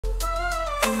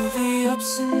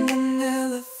Raindrops in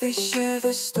Manila, they share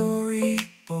their story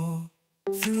bold.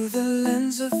 Through the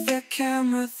lens of their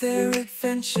camera, their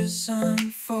adventures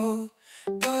unfold.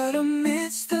 But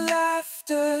amidst the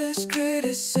laughter, there's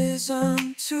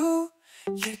criticism too.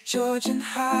 Yet George and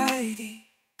Heidi,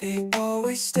 they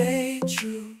always stay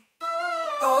true.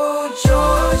 Oh,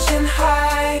 George and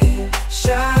Heidi,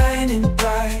 shining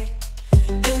bright.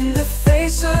 In the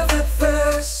face of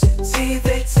adversity,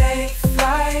 they take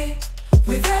flight.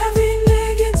 With every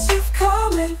negative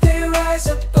comment, they rise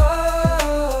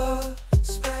above,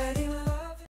 spreading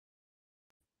love.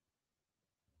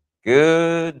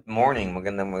 Good morning.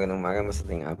 Magandang umaga,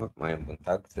 masating abak, mayang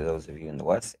buntag to those of you in the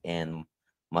West, and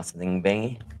masating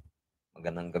bengi.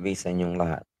 Magandang gabi sa inyong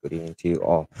lahat. Good evening to you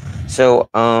all. So,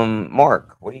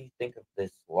 Mark, what do you think of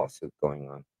this lawsuit going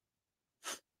on?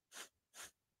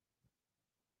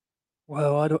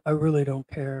 Well, I really don't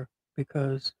care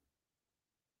because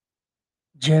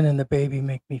Jen and the baby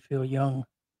make me feel young.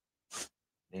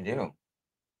 They do.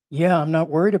 Yeah, I'm not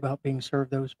worried about being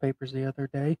served those papers the other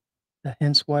day.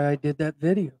 Hence why I did that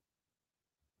video.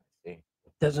 See.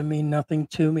 Doesn't mean nothing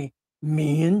to me.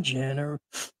 Me and Jen are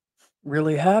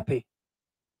really happy.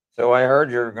 So I heard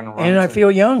you're going to run. And I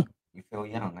feel young. You feel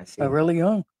young. I see. Really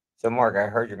young. So, Mark, I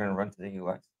heard you're going to run to the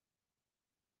U.S.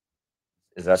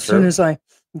 Is that As true? soon as I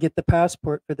get the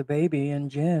passport for the baby and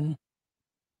Jen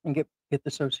and get the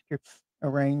Social Security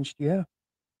arranged, yeah.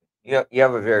 You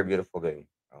have a very beautiful baby.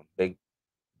 Big,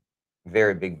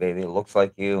 very big baby. It looks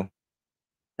like you.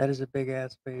 That is a big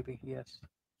ass baby, yes.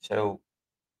 So,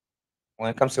 when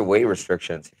it comes to weight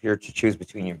restrictions, if you're to choose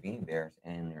between your bean bears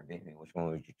and your baby, which one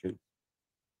would you choose?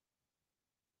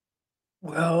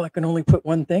 Well, I can only put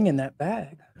one thing in that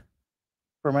bag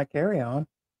for my carry-on.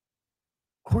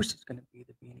 Of course, it's going to be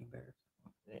the Beanie Bears.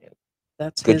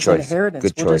 That's Good his choice. inheritance.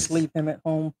 Good We'll choice. just leave him at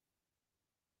home.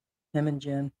 Him and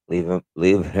Jen. Leave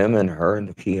him and her in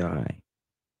the PI.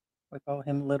 We call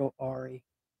him Little Ari.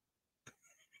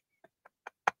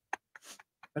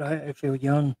 But I feel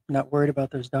young, not worried about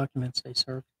those documents they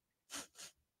serve.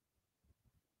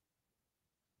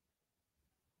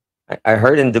 I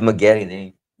heard in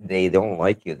Dumaguete they don't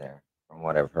like you there, from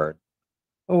what I've heard.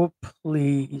 Oh,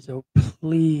 please.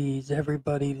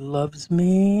 Everybody loves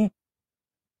me.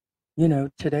 You know,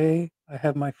 today I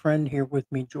have my friend here with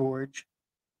me, George,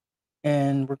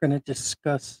 and we're going to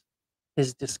discuss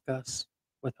his discuss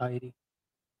with Heidi.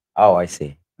 Oh, I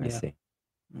see. I Yeah. see.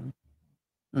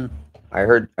 Mm. I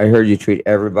heard you treat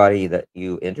everybody that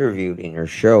you interviewed in your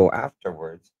show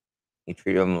afterwards. You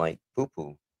treat them like poo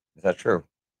poo. Is that true?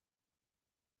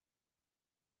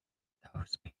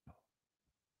 Those people.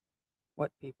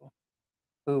 What people?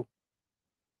 Who?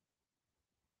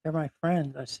 They're my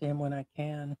friends. I see them when I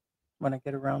can, when I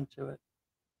get around to it.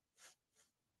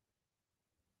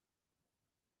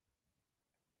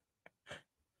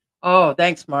 Oh,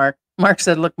 thanks, Mark. Mark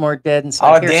said, "Look more dead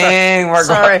inside." Oh, Here, dang, Mark!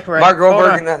 sorry, Ray. Mark Hold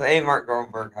Goldberg on. and that. Hey, Mark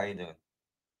Goldberg, how you doing?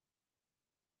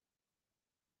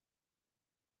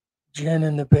 Jen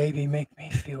and the baby make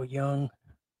me feel young.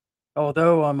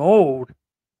 Although I'm old,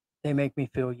 they make me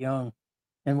feel young.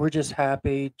 And we're just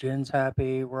happy. Jen's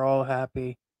happy. We're all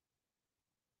happy.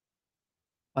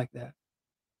 Like that.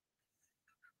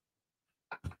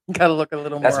 Gotta look a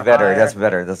little That's more better. higher. That's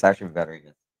better. That's actually better.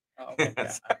 Yes. Oh, my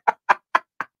God.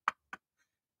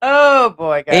 Oh,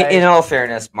 boy, guys. In all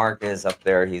fairness, Mark is up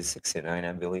there. He's 69,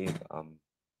 I believe.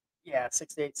 Yeah,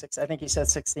 68, 6. I think he said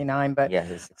 69, but yeah,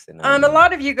 he's 69. a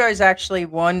lot of you guys actually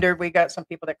wondered. We got some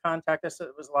people that contacted us. It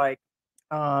was like,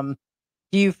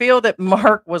 do you feel that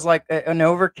Mark was like an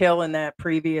overkill in that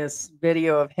previous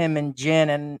video of him and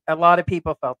Jen? And a lot of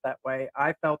people felt that way.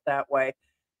 I felt that way.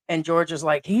 And George is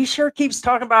like, he sure keeps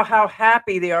talking about how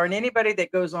happy they are. And anybody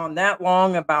that goes on that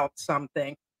long about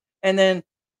something, and then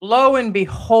lo and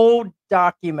behold,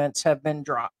 documents have been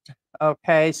dropped.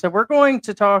 Okay, so we're going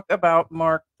to talk about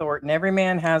Mark Thornton. Every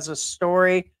man has a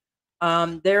story.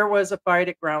 There was a fight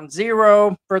at Ground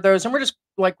Zero for those, and we're just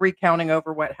like recounting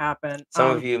over what happened.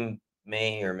 Some of you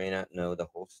may or may not know the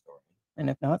whole story. And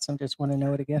if not, some just want to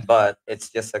know it again. But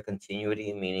it's just a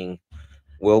continuity, meaning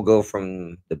we'll go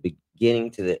from the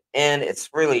beginning to the end. It's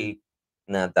really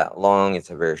not that long. It's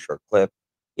a very short clip.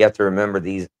 You have to remember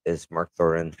these is Mark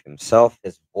Thornton himself,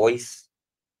 his voice,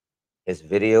 his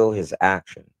video, his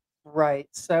action. Right.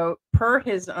 So per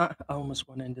his, I almost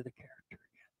went into the character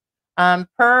again.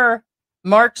 Per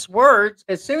Mark's words,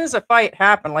 as soon as a fight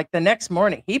happened, like the next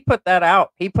morning, he put that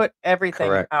out. He put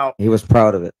everything out. He was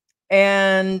proud of it.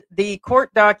 And the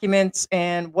court documents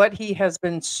and what he has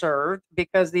been served,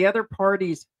 because the other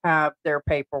parties have their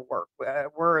paperwork.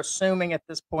 We're assuming at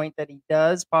this point that he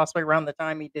does, possibly around the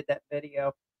time he did that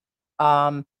video.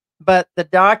 but the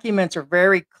documents are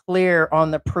very clear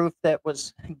on the proof that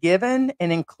was given,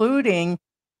 and including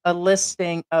a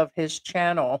listing of his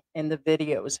channel, and the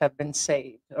videos have been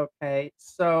saved. Okay,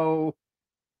 so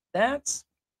that's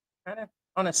kind of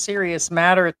on a serious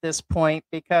matter at this point,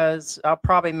 because I'll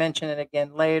probably mention it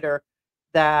again later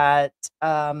that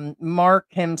Mark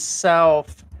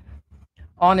himself,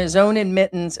 on his own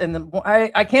admittance, and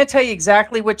I can't tell you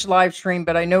exactly which live stream,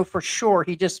 but I know for sure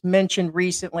he just mentioned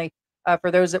recently. For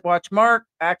those that watch Mark,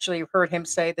 actually you've heard him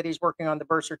say that he's working on the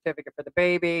birth certificate for the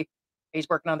baby. He's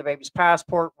working on the baby's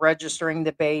passport, registering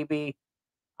the baby.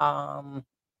 Um,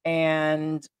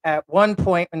 and at one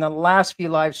point in the last few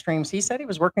live streams, he said he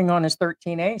was working on his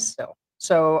 13A still.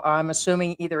 So I'm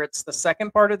assuming either it's the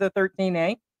second part of the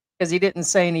 13A, because he didn't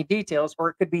say any details, or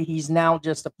it could be he's now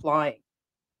just applying.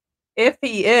 If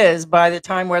he is, by the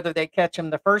time whether they catch him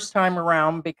the first time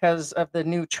around because of the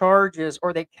new charges,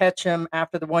 or they catch him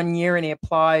after the 1 year and he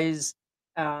applies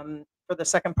for the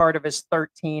second part of his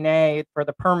 13A for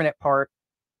the permanent part,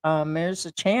 there's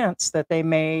a chance that they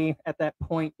may at that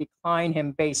point decline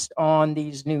him based on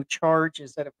these new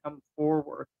charges that have come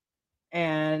forward.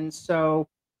 And so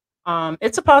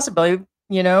it's a possibility.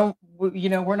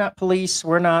 We're not police.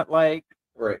 We're not like,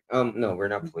 Right. No, we're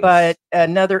not police. but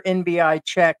another NBI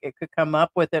check, it could come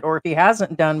up with it. Or if he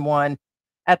hasn't done one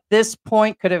at this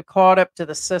point, could have caught up to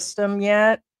the system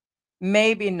yet.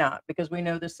 Maybe not, because we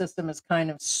know the system is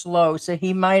kind of slow. So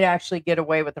he might actually get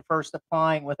away with the first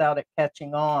applying without it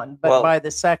catching on. But Well, by the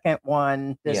second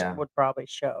one, this yeah. would probably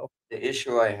show. The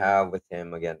issue I have with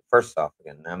him, again, first off,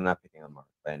 again, I'm not picking on Mark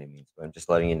by any means, but I'm just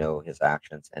letting you know his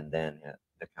actions and then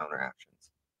the counter actions.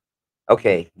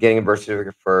 Okay, getting a birth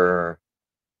certificate for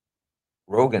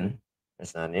Rogan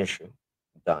is not an issue.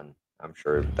 Done. I'm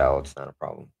sure that's not a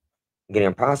problem. Getting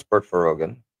a passport for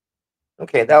Rogan,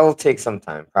 okay, that will take some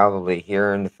time. Probably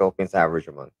here in the Philippines, average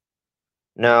a month.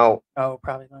 Now, Oh,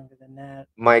 probably longer than that.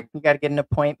 Mike, You got to get an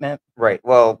appointment. right?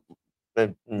 Well,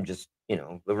 just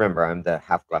remember, I'm the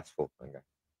half glass full kind of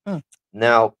guy. Hmm.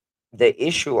 Now, the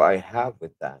issue I have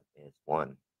with that is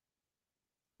one,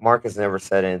 Mark has never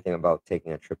said anything about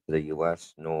taking a trip to the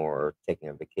U.S. nor taking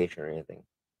a vacation or anything,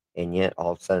 and yet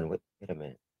all of a sudden, wait a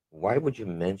minute, why would you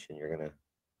mention you're gonna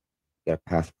get a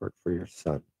passport for your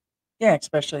son? Yeah,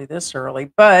 especially this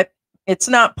early. But it's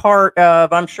not part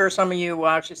of, I'm sure some of you will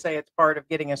actually say it's part of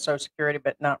getting a Social Security,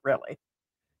 but not really.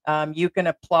 You can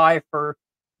apply for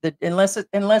the, unless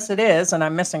it is, and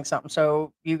I'm missing something.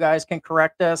 So you guys can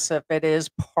correct us if it is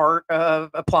part of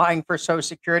applying for Social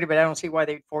Security, but I don't see why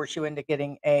they'd force you into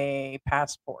getting a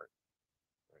passport.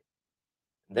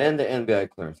 Then the NBI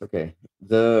clearance. Okay,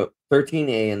 the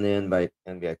 13A and the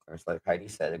NBI clearance, like Heidi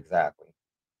said, exactly.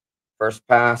 First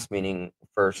pass, meaning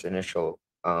first initial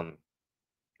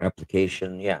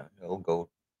application. Yeah, it'll go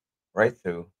right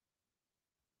through,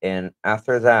 and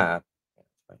after that,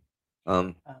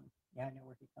 Yeah, I know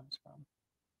where he comes from.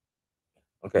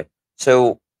 okay,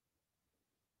 so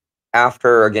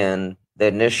after again the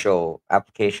initial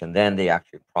application, then they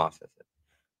actually process it.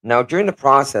 Now, during the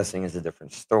processing is a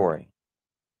different story.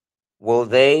 Will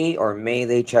they or may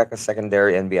they check a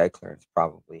secondary NBI clearance?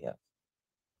 Probably, yes.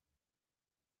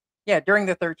 Yeah, during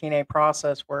the 13A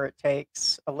process where it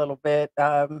takes a little bit,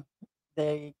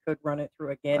 they could run it through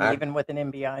again, Ac- even with an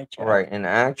NBI check. Right, and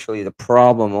actually, the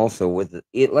problem also with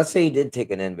it, let's say he did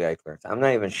take an NBI clearance. I'm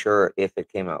not even sure if it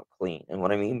came out clean, and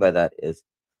what I mean by that is,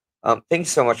 thanks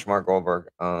so much, Mark Goldberg.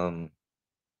 The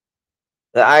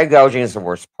eye gouging is the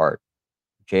worst part.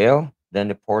 Jail, then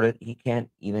deported. He can't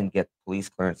even get police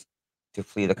clearance to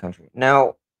flee the country.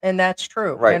 Now, And that's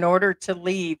true. right. In order to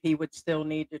leave, he would still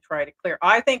need to try to clear.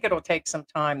 I think it'll take some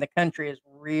time. The country is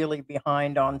really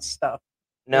behind on stuff.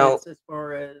 Now, As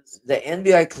far as the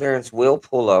NBI clearance will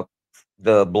pull up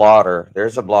the blotter.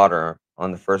 There's a blotter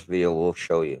on the first video we'll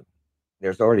show you.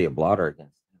 There's already a blotter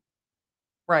against him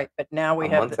right, but now we a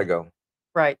have month ago.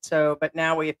 right. So, but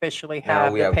now we officially Now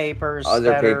have we the have papers other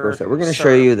that papers that are we're going to show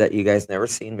served. you that you guys never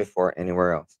seen before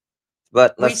anywhere else.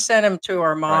 But We let's sent them to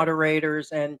our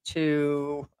moderators and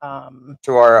to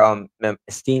our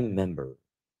esteemed member.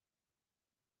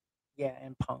 yeah,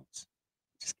 and punks.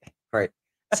 Just kidding. Right.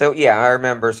 So yeah, our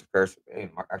members, of course,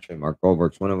 actually Mark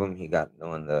Goldberg's one of them. He got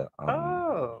on the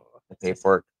Oh,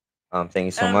 paperwork. Thank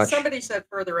you so much. Somebody said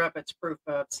further up it's proof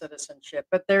of citizenship,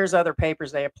 but there's other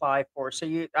papers they apply for. So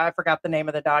I forgot the name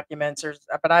of the documents.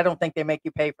 But I don't think they make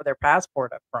you pay for their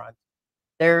passport up front.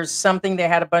 There's something they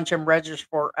had a bunch of them registered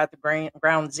for at the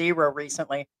ground zero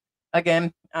recently.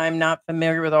 Again, I'm not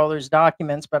familiar with all those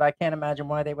documents, but I can't imagine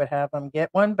why they would have them get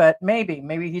one. But maybe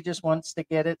he just wants to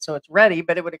get it so it's ready,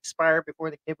 but it would expire before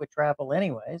the kid would travel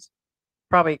anyways.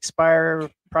 probably expire.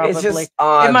 It's Probably just it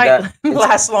odd might that it's.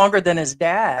 last longer than his I mean,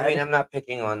 dad. I'm not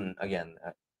picking on again.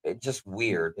 It's just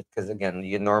weird because again,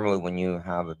 you normally when you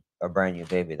have a brand new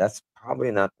baby, that's probably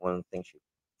not one of the things you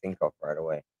think of right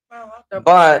away. Well, I'll double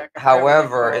But check if I ever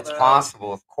however, recall it's that.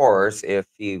 possible, of course, if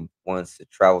he wants to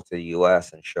travel to the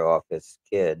U.S. and show off his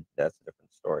kid, that's a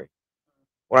different story.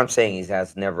 What I'm saying is, he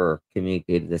has never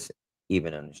communicated this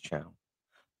even on his channel.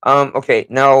 Okay,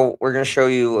 now we're gonna show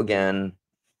you again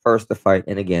first the fight,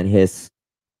 and again his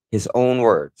own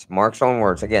words, Mark's own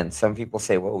words. Again, some people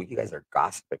say, "Whoa, you guys are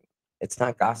gossiping." It's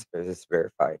not gossiping; it's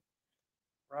verified.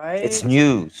 It's Right?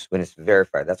 news when it's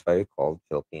verified. That's why we call it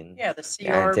Philippine Yeah, the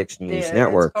CR. Antics News Yeah, it's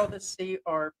Network. called the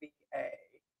CRBA.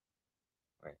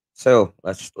 Right. So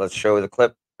let's show the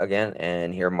clip again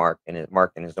and hear Mark in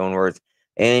his own words,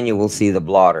 and you will see the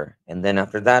blotter. And then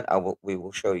after that, we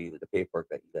will show you the paperwork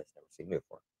that you guys never seen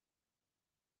before.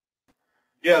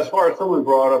 Yeah, as far as someone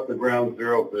brought up the ground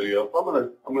zero video, so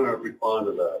I'm gonna respond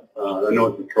to that. I know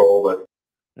it's a troll, but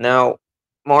Now,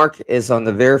 Mark is on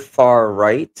the very far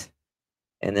right,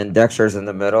 and then Dexter's in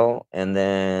the middle, and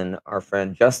then our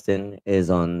friend Justin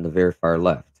is on the very far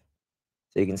left.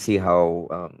 So you can see how,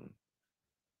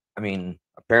 I mean,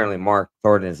 apparently Mark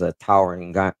Thornton is a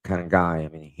towering kind of guy. I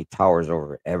mean, he towers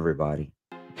over everybody.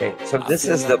 Okay, so this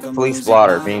is the police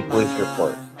blotter, meaning police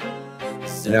report.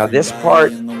 Now, this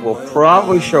part will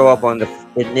probably show up on the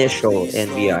initial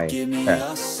NBI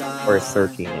test, or it's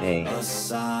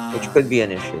 13A, which could be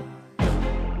an issue.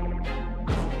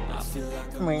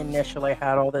 We initially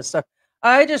had all this stuff.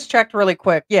 I just checked really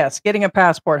quick. Yes, getting a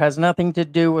passport has nothing to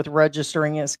do with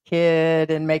registering his kid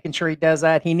and making sure he does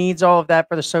that. He needs all of that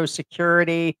for the Social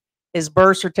Security, his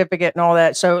birth certificate, and all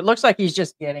that. So it looks like he's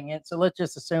just getting it. So let's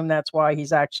just assume that's why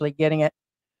he's actually getting it.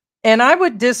 And I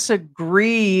would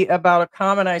disagree about a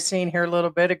comment I seen here a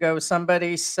little bit ago.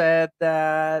 Somebody said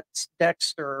that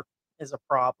Dexter is a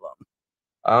problem.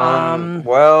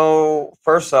 Well,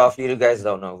 first off, you guys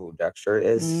don't know who Dexter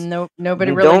is. Nope,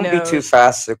 nobody really Don't be too knows.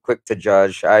 fast, so quick to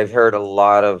judge. I've heard a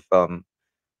lot of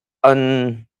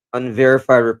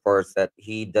unverified reports that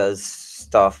he does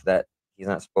stuff that he's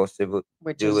not supposed to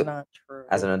Which do is it not true.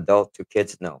 as an adult to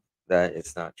kids. No, that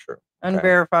is not true. Okay?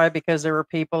 Unverified because there were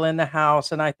people in the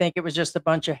house, and I think it was just a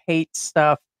bunch of hate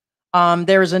stuff.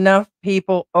 There's enough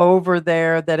people over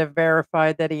there that have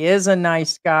verified that he is a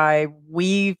nice guy.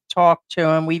 We've talked to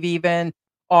him. We've even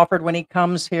offered when he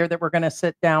comes here that we're going to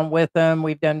sit down with him.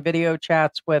 We've done video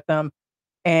chats with him.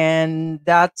 And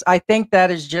I think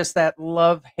that is just that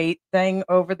love hate thing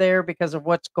over there because of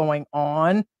what's going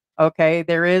on. Okay.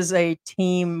 There is a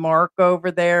team Mark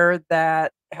over there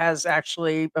that has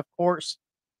actually, of course,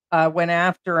 went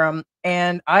after him.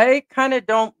 And I kind of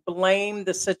don't blame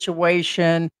the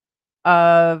situation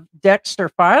of Dexter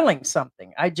filing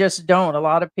something. I just don't. A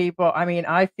lot of people, I mean,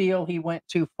 I feel he went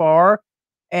too far,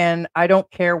 and I don't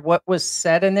care what was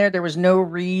said in there. There was no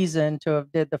reason to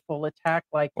have did the full attack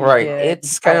like he Right. did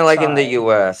It's kind of like in the outside.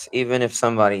 U.S. Even if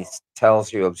somebody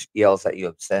tells you, yells at you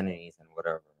obscenities and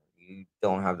whatever, you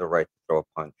don't have the right to throw a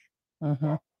punch.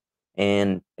 Mhm.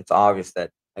 And it's obvious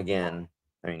that again,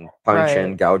 I mean, punch Right.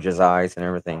 and gouge his eyes and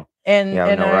everything. You And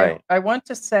have no right. I want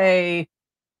to say,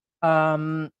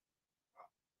 um,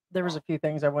 there was a few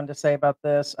things I wanted to say about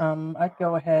this. I'd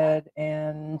go ahead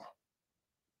and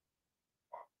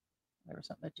there was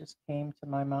something that just came to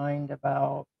my mind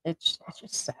about it's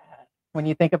just sad when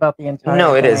you think about the entire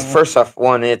No, it is. thing. First off,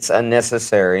 one, it's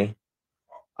unnecessary.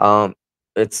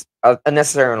 It's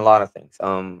unnecessary in a lot of things.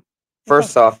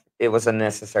 First off, it was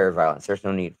unnecessary violence. There's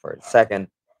no need for it. Second,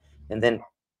 and then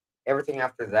everything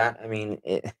after that. I mean,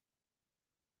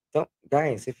 don't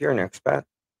guys. If you're an expat,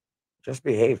 just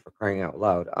behave for crying out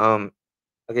loud.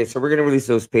 Okay, so we're gonna release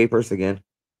those papers again.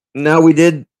 Now we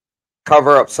did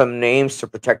cover up some names to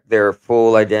protect their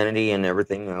full identity and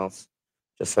everything else.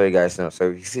 Just so you guys know. So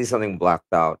if you see something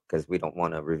blacked out, because we don't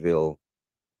want to reveal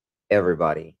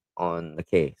everybody on the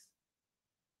case.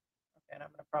 And I'm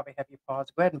going to probably have you pause.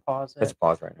 Go ahead and pause Let's it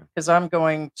pause right now. because I'm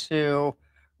going to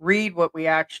read what we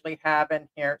actually have in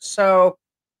here. So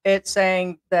it's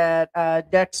saying that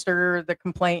Dexter, the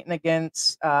complaint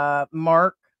against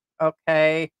Mark,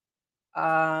 okay,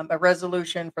 a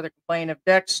resolution for the complaint of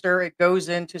Dexter. It goes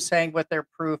into saying what their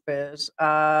proof is.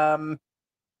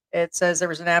 It says there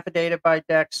was an affidavit by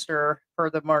Dexter for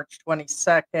the March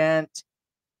 22nd.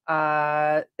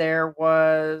 There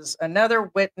was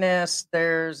another witness.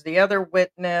 There's the other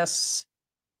witness.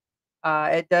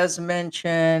 It does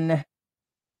mention,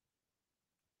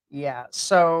 yeah. It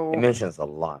So mentions a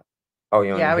lot. Oh,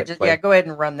 you want yeah, to I would hit just play? go ahead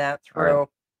and run that All right. through.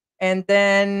 And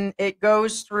then it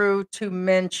goes through to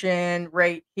mention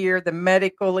right here the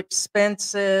medical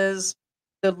expenses.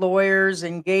 the lawyers,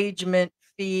 engagement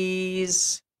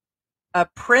fees. A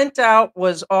printout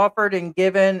was offered and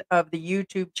given of the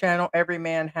YouTube channel Every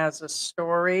Man Has a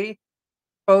Story.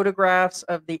 Photographs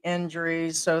of the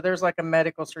injuries. So there's like a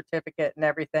medical certificate and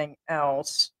everything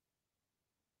else.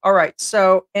 All right.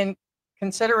 So in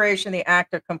consideration, the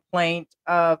act of complaint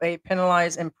of a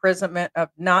penalized imprisonment of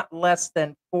not less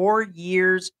than 4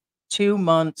 years, 2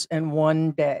 months, and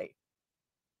 1 day.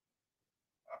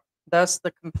 Thus,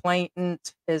 the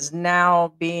complainant is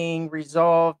now being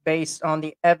resolved based on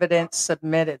the evidence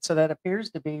submitted. So that appears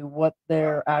to be what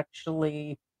they're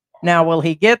actually. Now, will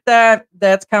he get that?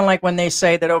 That's kind of like when they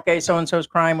say that, okay, so and so's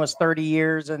crime was 30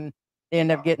 years and they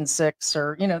end up getting 6,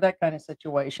 or, that kind of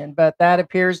situation. But that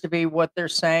appears to be what they're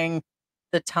saying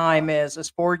the time is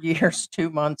 4 years, 2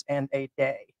 months, and a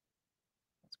day.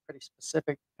 It's pretty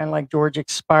specific, kind of like George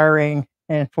expiring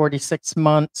in 46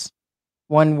 months,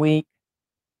 1 week.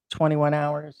 21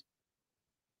 hours,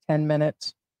 10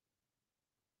 minutes,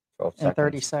 12 and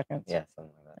 30 seconds. seconds. Yeah,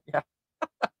 something like that.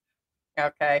 Yeah.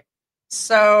 Okay.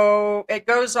 So it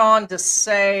goes on to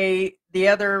say the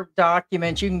other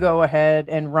documents, you can go ahead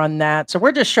and run that. So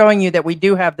we're just showing you that we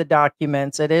do have the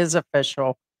documents. It is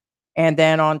official. And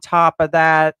then on top of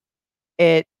that,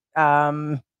 it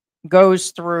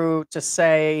goes through to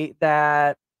say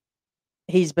that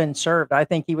he's been served. I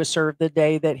think he was served the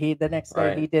next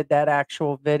day he Right. did that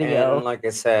actual video. And like I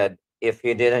said, if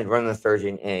he didn't run the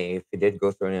 13A, if he did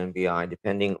go through an NBI,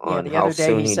 depending Yeah, on the how other day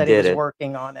soon he he said he did was it,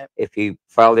 working on it. if he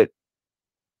filed it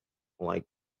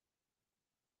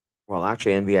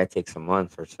actually NBI takes a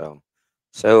month or so.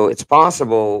 So it's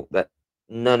possible that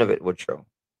none of it would show.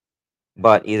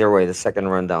 But either way, the second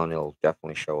rundown, it'll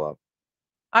definitely show up.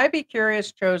 I'd be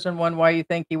curious, Chosen One, why you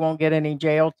think he won't get any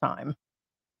jail time.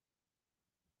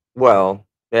 Well,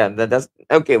 yeah, that's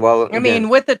okay. Well, I mean, again,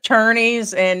 with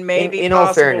attorneys and maybe in all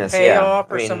possible fairness, yeah.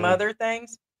 payoff I or some mean, other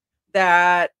things,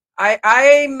 that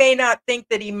I may not think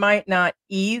that he might not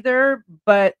either,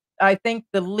 but I think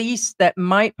the least that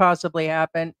might possibly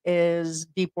happen is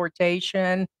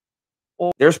deportation.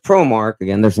 there's pro Mark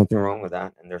again. There's nothing wrong with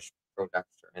that, and there's pro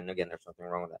Dexter, and again, there's nothing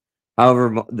wrong with that.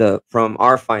 However, from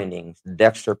our findings, the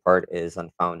Dexter part is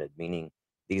unfounded, meaning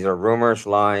these are rumors,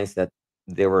 lies that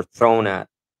they were thrown at,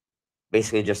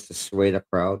 basically just to sway the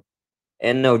crowd.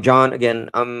 And no, John, again,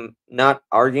 I'm not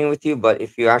arguing with you, but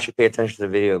if you actually pay attention to the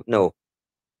video, no,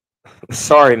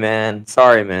 sorry, man.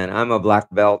 Sorry, man. I'm a black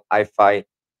belt. I fight.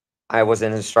 I was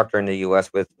an instructor in the U.S.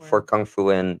 for Kung Fu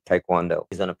and Taekwondo.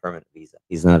 He's on a permanent visa.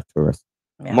 He's not a tourist.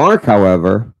 Yeah. Mark,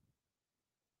 however,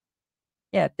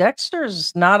 Yeah,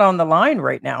 Dexter's not on the line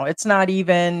right now. It's not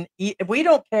even. We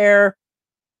don't care.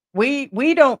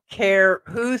 We don't care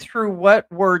who threw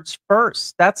what words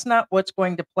first. That's not what's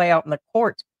going to play out in the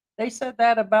courts. They said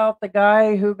that about the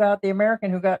guy the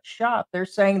American who got shot. They're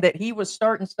saying that he was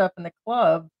starting stuff in the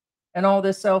club and all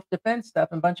this self-defense stuff.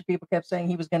 And a bunch of people kept saying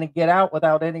he was going to get out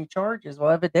without any charges. Well,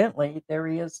 evidently, there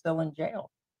he is still in jail.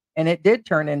 And it did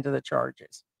turn into the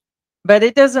charges. But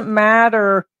it doesn't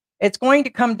matter. It's going to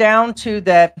come down to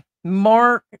that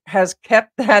Mark has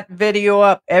kept that video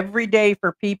up every day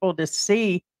for people to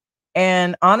see.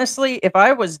 And honestly, if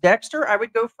I was Dexter, I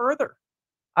would go further.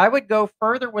 I would go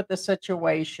further with the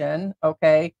situation.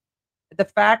 Okay. The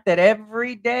fact that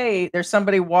every day there's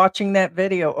somebody watching that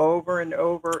video over and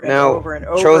over and now over and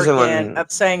over Chosen again One, of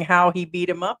saying how he beat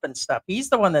him up and stuff. He's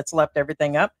the one that's left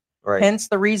everything up. right? Hence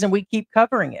the reason we keep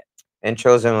covering it. And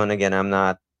Chosen One, again, I'm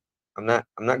not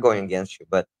going against you,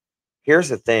 but here's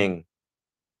the thing: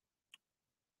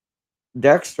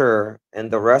 Dexter and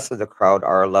the rest of the crowd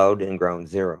are allowed in Ground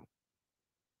Zero.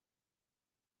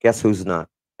 Guess who's not?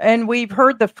 And we've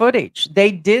heard the footage.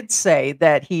 They did say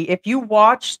that if you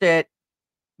watched it,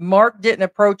 Mark didn't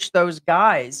approach those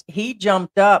guys. He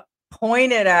jumped up,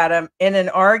 pointed at him in an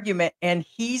argument, and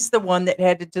he's the one that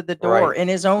headed to the door. Right. In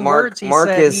his own Mark, words, he Mark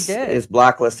said is, he did. is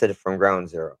blacklisted from Ground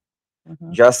Zero.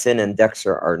 Mhm. Justin and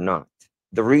Dexter are not.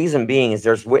 The reason being is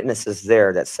there's witnesses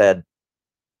there that said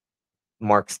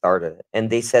Mark started it. And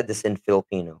they said this in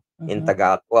Filipino, in Mhm.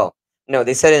 Tagalog. Well, no,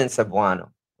 they said it in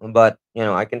Cebuano, but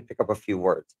I can pick up a few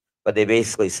words. But they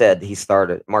basically said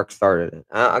Mark started it.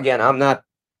 Again, I'm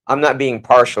not being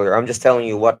partial here. I'm just telling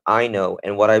you what I know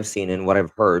and what I've seen and what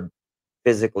I've heard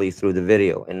physically through the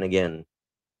video. And again,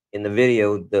 in the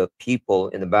video, the people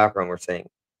in the background were saying,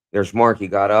 "There's Mark. He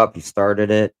got up. He started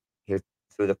it.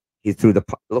 He threw the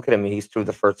look at him. He's threw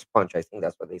the first punch." I think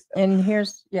that's what they said. And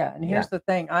here's the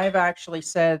thing. I've actually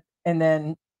said, and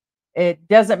then it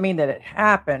doesn't mean that it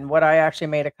happened. What I actually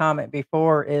made a comment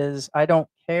before is I don't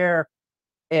care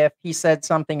if he said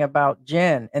something about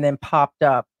Jen and then popped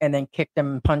up and then kicked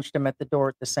him and punched him at the door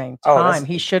at the same Oh, time.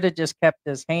 He should have just kept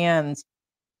his hands.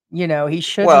 He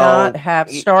should not well,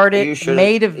 have you started, should have.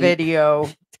 made a video,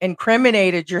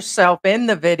 incriminated yourself in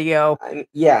the video,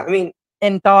 Yeah, I mean,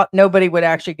 and thought nobody would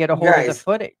actually get a hold of the guys,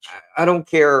 footage. I don't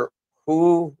care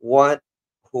who, what,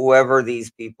 whoever these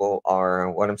people are.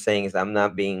 What I'm saying is, I'm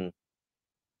not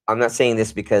saying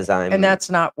this because And that's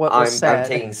not what was I'm said.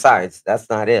 taking sides. That's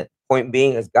not it. Point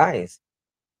being is, guys,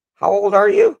 how old are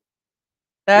you?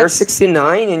 You're That's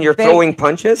 69 and you're ba- throwing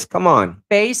punches? Come on.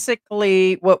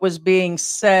 basically what was being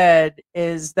said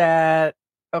is that,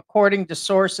 according to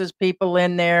sources, people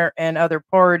in there, and other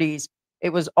parties, it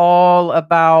was all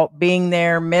about being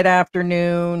there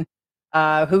mid-afternoon,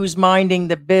 who's minding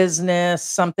the business,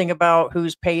 something about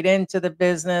who's paid into the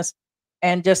business,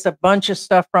 and just a bunch of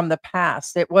stuff from the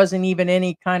past. It wasn't even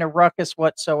any kind of ruckus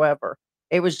whatsoever.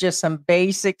 It was just some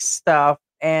basic stuff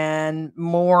and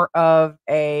more of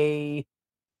a,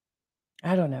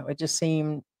 I don't know, it just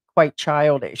seemed quite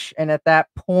childish. And at that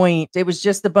point, it was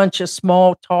just a bunch of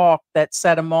small talk that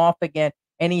set him off again.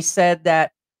 And he said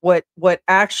that what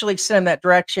actually sent him that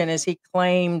direction is he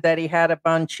claimed that he had a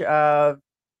bunch of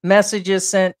messages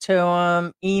sent to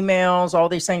him, emails, all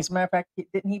these things. Matter of fact,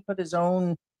 didn't he put his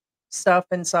own stuff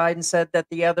inside and said that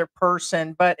the other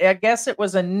person, but I guess it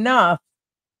was enough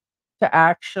to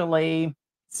actually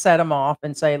set him off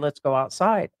and say, let's go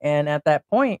outside. And at that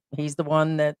point, he's the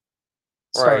one that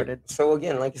Right. started. So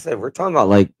again, like I said, we're talking about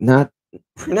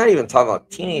we're not even talking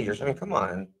about teenagers. I mean, come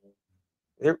on.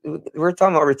 We're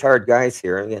talking about retired guys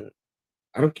here. Again,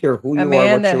 I don't care who A you are,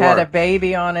 man what that you had a are.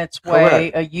 baby on its Correct.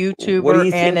 way, a What are YouTuber,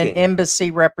 you and an thinking?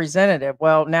 embassy representative.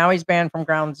 Well, now he's banned from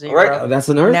Ground All right, Zero. that's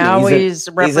another thing. Now he's He's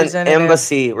an representative.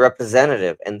 embassy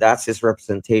representative, and that's his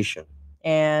representation.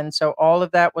 And so all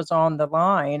of that was on the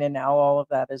line, and now all of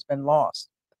that has been lost.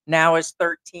 Now is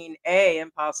 13A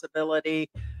and possibility,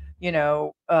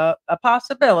 a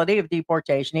possibility of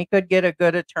deportation. He could get a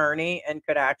good attorney and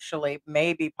could actually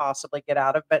maybe possibly get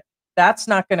out of, but that's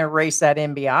not going to erase that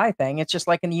MBI thing. It's just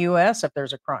like in the US, if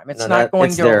there's a crime, it's No, not going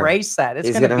it's to there. erase that. It's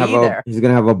He's going to gonna be have there. He's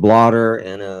gonna have a blotter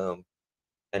and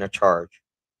a charge.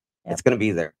 Yep. It's gonna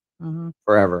be there Mm-hmm.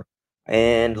 forever.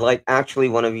 And actually,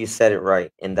 one of you said it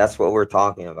right, and that's what we're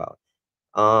talking about.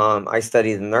 I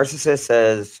studied the narcissist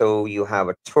says, so you have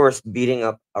a tourist beating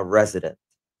up a resident.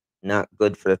 Not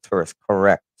good for the tourist.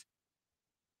 Correct.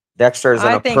 Dexter is on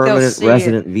I a think they'll permanent see it.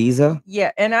 resident visa.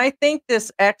 Yeah, and I think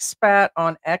this expat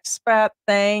on expat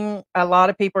thing, a lot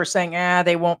of people are saying,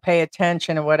 they won't pay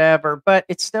attention or whatever, but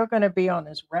it's still going to be on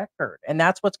his record. And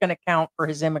that's what's going to count for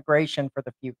his immigration for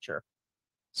the future.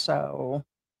 So,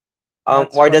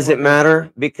 Why does it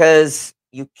matter? Because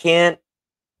you can't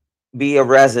be a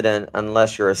resident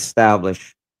unless you're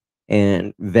established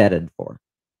and vetted for.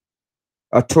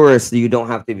 A tourist, you don't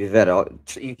have to be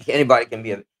vetted. Anybody can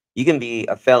be you can be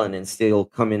a felon and still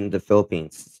come in the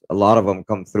Philippines. A lot of them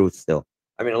come through still.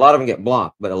 I mean, a lot of them get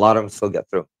blocked, but a lot of them still get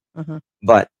through. Mm-hmm.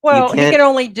 But well, he can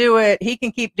only do it. He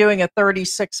can keep doing a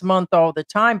 36-month all the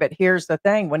time. But here's the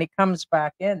thing: when he comes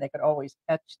back in, they could always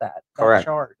catch that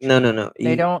charge. No.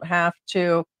 They don't have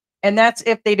to. And that's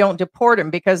if they don't deport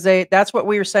him, because that's what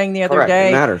we were saying the other day.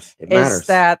 It matters. It matters.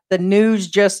 That the news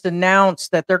just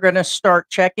announced that they're going to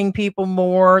start checking people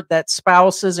more, that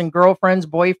spouses and girlfriends,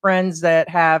 boyfriends that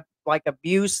have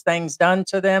abuse things done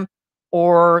to them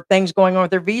or things going on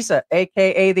with their visa,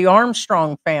 AKA the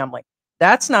Armstrong family.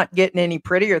 That's not getting any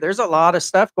prettier. There's a lot of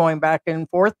stuff going back and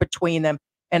forth between them.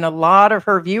 And a lot of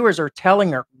her viewers are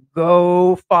telling her,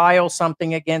 go file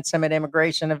something against him at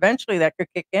immigration. Eventually that could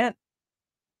kick in,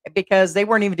 because they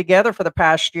weren't even together for the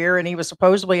past year, and he was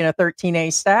supposedly in a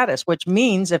 13A status, which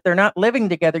means if they're not living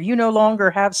together, you no longer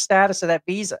have status of that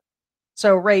visa.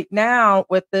 So right now,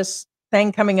 with this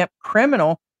thing coming up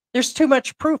criminal, there's too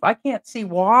much proof. I can't see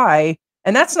why.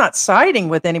 And that's not siding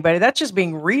with anybody. That's just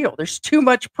being real. There's too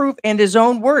much proof. And his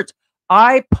own words,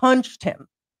 I punched him.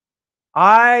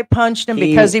 I punched him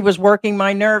because he was working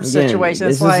my nerves situation.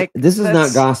 It's this is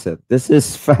not gossip. This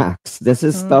is facts. This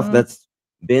is stuff that's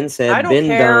been said, I don't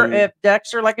care if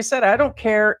Dexter, like I said, I don't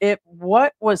care if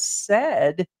what was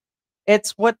said.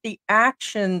 It's what the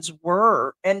actions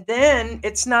were. And then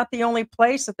it's not the only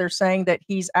place that they're saying that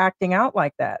he's acting out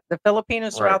like that. The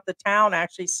Filipinos throughout the town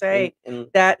actually say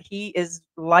that he is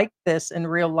like this in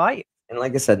real life. And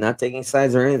like I said, not taking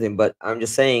sides or anything, but I'm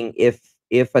just saying,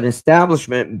 if an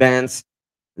establishment bans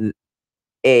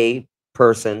a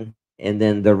person and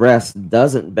then the rest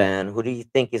doesn't ban, who do you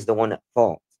think is the one at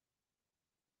fault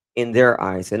in their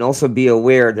eyes? And also be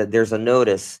aware that there's a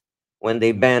notice when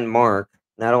they ban Mark.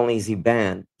 Not only is he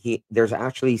banned, there's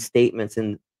actually statements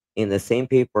in in the same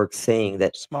paperwork saying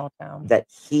that Small town.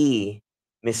 he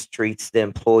mistreats the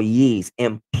employees.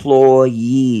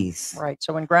 Employees. Right.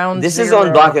 So when ground This zero, is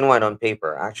on black and white on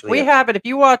paper. Actually, we have it. If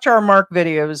you watch our Mark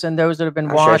videos and those that have been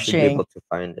actually, I should be watching, able to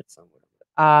find it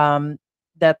somewhere.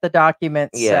 that the document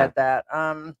Yeah. said that.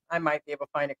 I might be able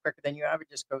to find it quicker than you. I would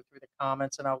just go through the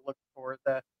comments and I'll look for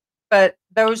the. But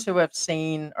those who have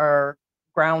seen our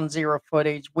ground zero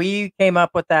footage, we came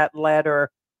up with that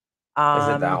letter. Is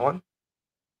it that one?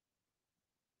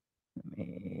 Let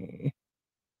me-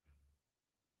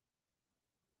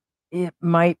 It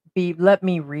might be. Let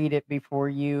me read it before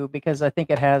you because I think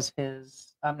it has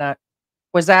his. I'm not.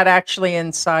 Was that actually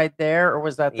inside there or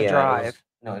was that the Yeah, it drive?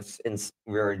 was, no, it's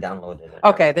we already downloaded it.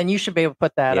 Okay, then you should be able to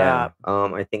put that Yeah.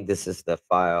 up. I think this is the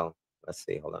file. Let's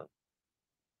see. Hold on.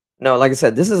 No, like I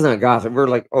said, this isn't gossip. We're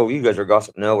like, oh, you guys are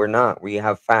gossip. No, we're not. We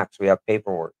have facts. We have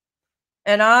paperwork.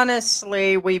 And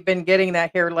honestly, we've been getting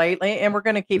that here lately, and we're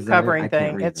going to keep Is that it? covering I can't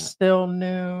things. read It's that. still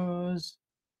news.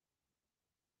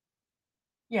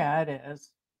 Yeah, it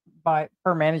is by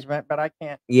per management, but I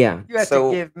can't. Yeah. You have to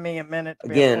So give me a minute to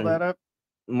be able to pull again, that up.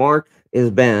 Mark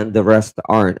is banned. The rest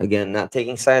aren't. Again, not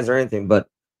taking sides or anything, but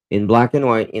in black and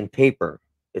white in paper,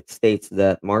 it states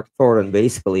that Mark Thornton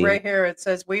basically. Right here, it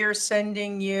says we are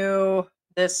sending you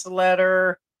this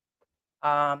letter.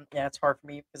 Yeah, it's hard for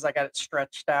me because I got it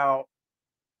stretched out.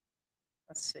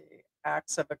 Let's see,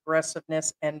 acts of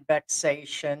aggressiveness and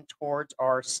vexation towards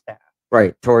our staff.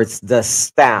 Right, towards the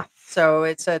staff. So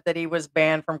it said that he was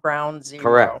banned from ground zero.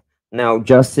 Correct. Now,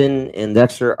 Justin and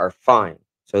Dexter are fine.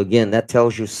 So again, that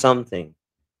tells you something.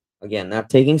 Again, not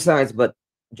taking sides, but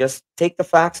just take the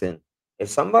facts in. If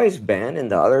somebody's banned and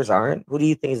the others aren't, who do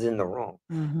you think is in the wrong?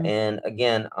 And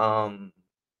again,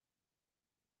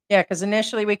 Yeah, because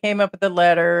initially we came up with the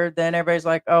letter, then everybody's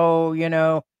like, "Oh,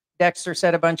 Dexter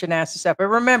said a bunch of nasty stuff." But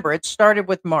remember, it started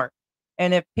with Mark.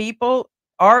 And if people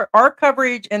our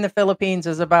coverage in the Philippines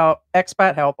is about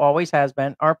expat help, always has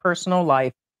been, our personal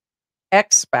life,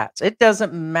 expats. It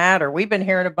doesn't matter. We've been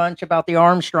hearing a bunch about the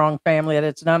Armstrong family that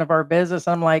it's none of our business.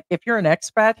 I'm like, if you're an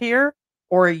expat here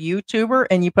or a YouTuber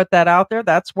and you put that out there,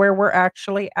 that's where we're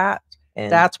actually at.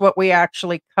 and That's what we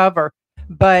actually cover.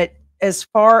 But as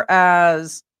far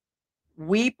as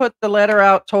we put the letter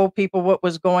out, told people what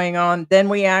was going on, then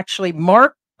we actually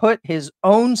Mark put his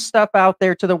own stuff out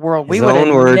there to the world. His We would own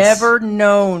have words, never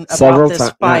known several about this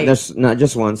times, not fight. not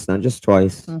just once, not just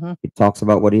twice. He talks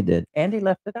about what he did. And he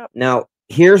left it up. Now,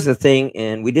 here's the thing,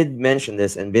 and we did mention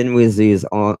this, and Ben Weasley is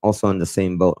also on the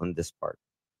same boat on this part.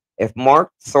 If Mark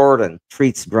Thornton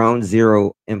treats Ground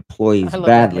Zero employees I love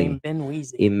that name, badly, Ben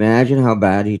Weezy. imagine how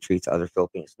bad he treats other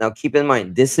Filipinos. Now, keep in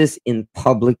mind, this is in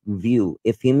public view.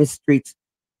 If he mistreats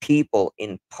people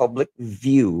in public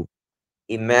view,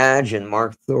 imagine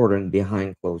Mark Thornton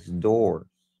behind closed doors.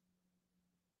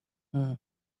 Hmm.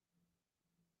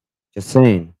 Just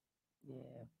saying. Yeah.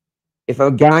 If a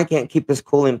guy can't keep his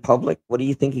cool in public, what do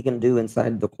you think he can do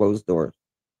inside the closed doors?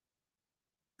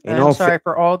 I'm sorry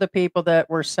for all the people that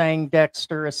were saying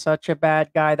Dexter is such a bad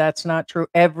guy. That's not true.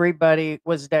 Everybody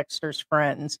was Dexter's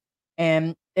friends.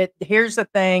 And here's the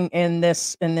thing in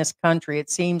this country,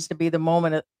 it seems to be the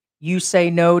moment that you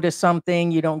say no to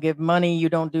something, you don't give money, you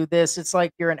don't do this. It's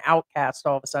like you're an outcast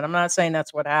all of a sudden. I'm not saying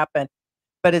that's what happened,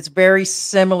 but it's very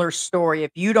similar story.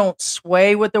 If you don't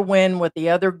sway with the wind with the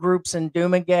other groups in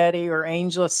Dumaguete or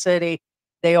Angel City,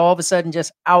 they all of a sudden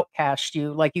just outcast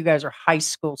you like you guys are high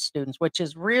school students, which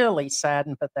is really sad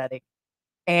and pathetic.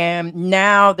 And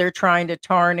now they're trying to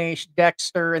tarnish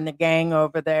Dexter and the gang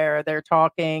over there. They're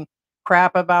talking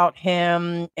crap about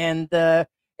him. And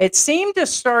it seemed to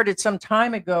started some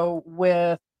time ago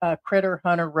with Critter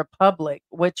Hunter Republic,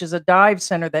 which is a dive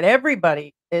center that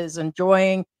everybody is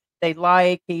enjoying. They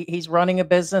like. He's running a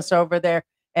business over there.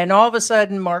 And all of a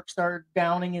sudden, Mark started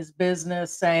downing his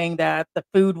business, saying that the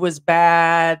food was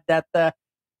bad, but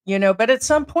at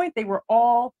some point they were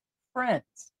all friends.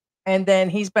 And then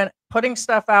he's been putting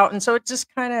stuff out. And so it just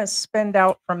kind of spinned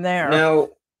out from there. Now,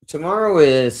 tomorrow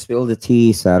is Spill the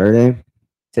Tea Saturday.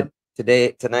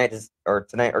 Tonight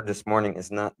or this morning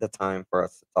is not the time for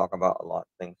us to talk about a lot of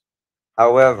things.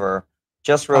 However,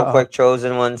 just real quick,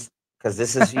 chosen ones,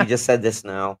 because you just said this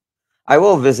now. I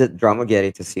will visit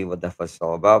Dramageddon to see what the fuss is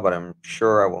all about, but I'm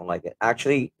sure I won't like it.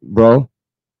 Actually, bro,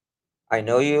 I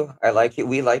know you. I like you.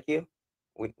 We like you.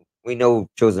 We know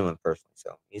Chosen One personally,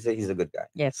 so he's a good guy.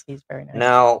 Yes, he's very nice.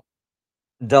 Now,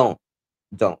 don't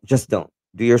just don't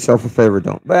do yourself a favor.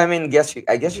 Don't. But I mean, I guess you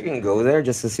can go there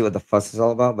just to see what the fuss is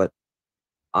all about. But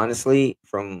honestly,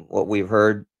 from what we've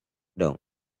heard, don't.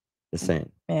 Just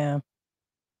saying. Yeah.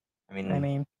 I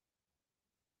mean,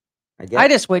 I I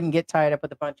guess. just wouldn't get tied up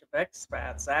with a bunch of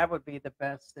expats. That would be the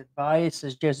best advice,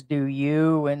 is just do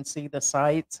you and see the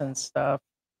sights and stuff.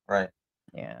 Right.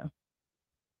 Yeah.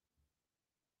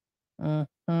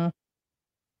 Mm-hmm.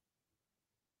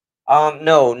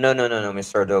 No,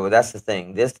 Mr. Adobo. That's the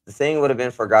thing. The thing would have been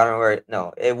forgotten.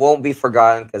 No, it won't be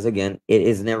forgotten because again, it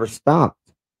is never stopped.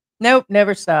 Nope,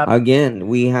 never stopped. Again,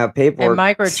 we have And paperwork.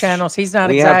 micro channels, he's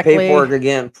not We have exactly. paperwork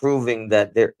again proving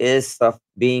that there is stuff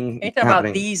being Ain't talking about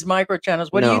happening. these micro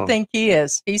channels. What do you No. think he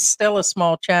is? He's still a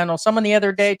small channel. Someone the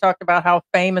other day talked about how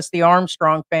famous the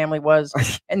Armstrong family was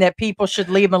and that people should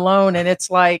leave them alone. And it's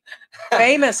like,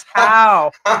 famous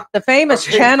how? The famous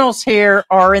Okay. channels here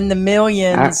are in the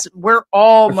millions. We're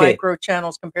all Okay. micro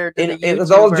channels compared to the YouTubers.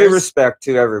 With all due respect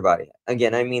to everybody,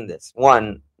 again, I mean this.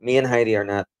 One, me and Heidi are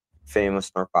not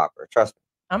famous nor popular. Trust me.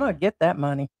 I'm gonna get that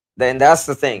money. Then that's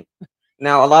the thing.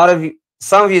 Now,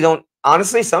 some of you don't.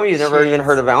 Honestly, some of you never even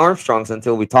heard of Armstrongs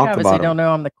until we talked Obviously about don't them.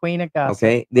 know I'm the queen of gossip.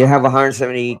 Okay, they have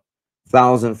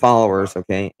 170,000 followers.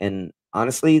 Okay, and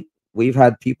honestly, we've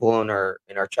had people in our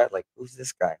chat like, "Who's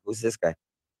this guy? Who's this guy?"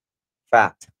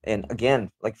 Fact. And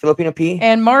again, like Filipino P.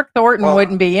 And Mark Thornton Well,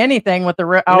 wouldn't be anything with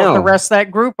the No. rest of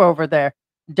that group over there.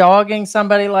 Dogging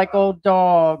somebody like Old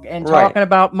Dog and Right. talking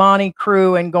about Monty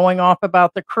Crew and going off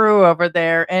about the crew over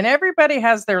there. And everybody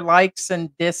has their likes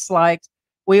and dislikes.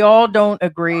 We all don't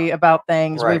agree about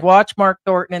things. Right. We've watched Mark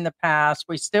Thornton in the past.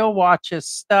 We still watch his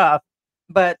stuff.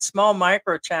 But small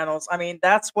micro channels, I mean,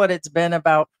 that's what it's been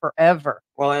about forever.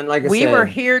 Well, and like I We said, were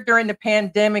here during the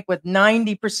pandemic with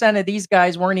 90% of these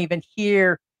guys weren't even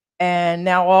here. And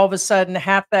now all of a sudden,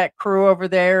 half that crew over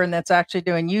there, and that's actually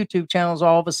doing YouTube channels,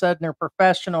 all of a sudden are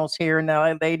professionals here. And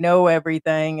now they know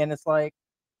everything. And it's like,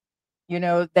 you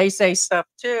know, they say stuff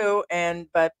too.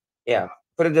 But yeah.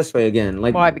 Put it this way again,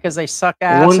 like why? Because they suck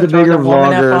ass one of the and throw bigger their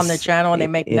woman up on the vloggers channel and they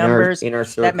make in numbers. our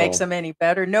circle. That makes them any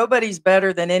better. Nobody's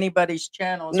better than anybody's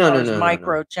channel as far as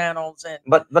micro channels. And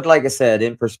But like I said,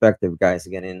 in perspective, guys,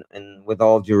 again, and with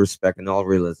all due respect and all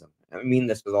realism, I mean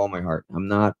this with all my heart. I'm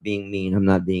not being mean. I'm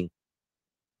not being.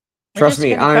 Trust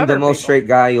me, I'm the most straight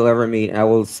guy you'll ever meet. I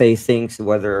will say things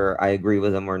whether I agree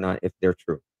with them or not if they're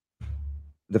true.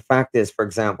 The fact is, for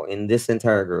example, in this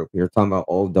entire group, you're talking about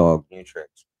Old Dog, New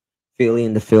Tricks, Philly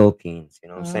in the Philippines. You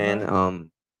know what I'm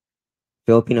saying?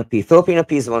 Filipino P. Filipino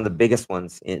P is one of the biggest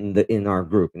ones in our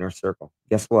group, in our circle.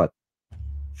 Guess what?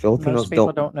 Filipinos most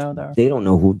people don't know, though. They don't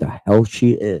know who the hell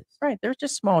she is. Right. They're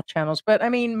just small channels. But I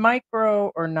mean,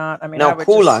 micro or not, I mean, Now,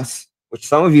 Kulas, which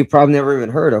some of you probably never even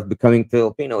heard of, Becoming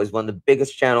Filipino, is one of the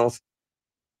biggest channels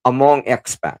among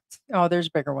expats. Oh, there's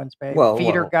bigger ones, babe. Well,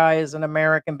 Feeder Guy is an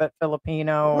American but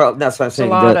Filipino. Well, that's what I'm saying.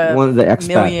 One of the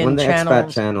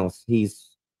expat channels. He's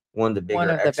one of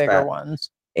the bigger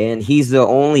ones. And he's the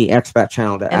only expat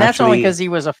channel that and that's only because he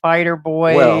was a fighter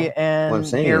boy and what I'm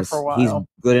saying here is for a while. He's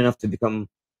good enough to become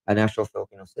a natural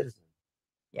Filipino citizen.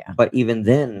 Yeah. But even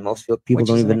then, most people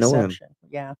don't even know him.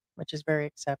 Yeah, which is very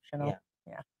exceptional.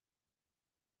 Yeah.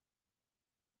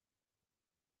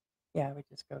 Yeah, we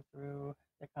just go through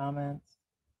the comments.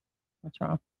 What's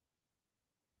wrong?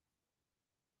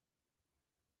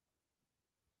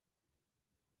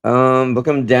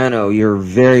 Bookham Dano, you're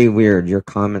very weird. Your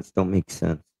comments don't make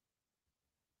sense.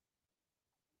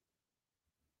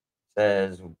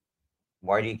 Says,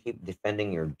 why do you keep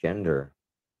defending your gender?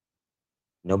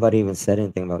 Nobody even said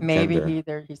anything about gender. Maybe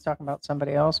he's talking about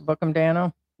somebody else. Bookham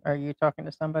Dano, are you talking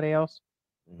to somebody else?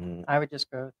 I would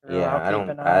just go through. Yeah, I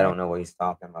don't know what he's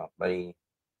talking about, but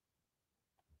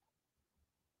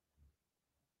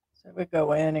So we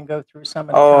go in and go through some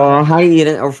of the comments. Hi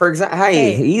Eden. Or for example, hi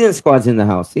Eden Squad's in the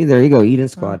house. See, there you go, Eden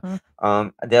Squad.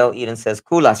 Adele Eden says,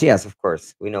 Kulas. Yes, of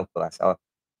course. We know Kulas. Oh,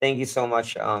 thank you so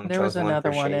much. There was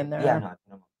another one in there. Yeah,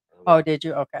 no. Oh, did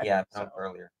you? Okay. Yeah,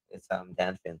 earlier. It's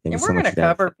Dan Finn. And we're going to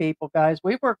cover people, guys.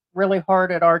 We work really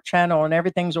hard at our channel and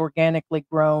everything's organically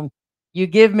grown. You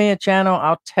give me a channel,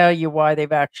 I'll tell you why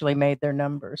they've actually made their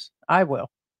numbers. I will.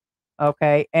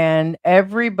 Okay. And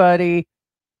everybody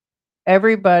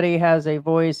has a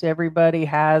voice. Everybody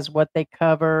has what they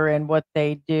cover and what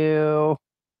they do.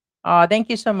 Thank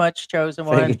you so much, Chosen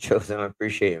One. Thank you, Chosen. I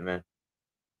appreciate it, man.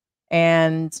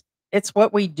 And it's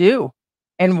what we do.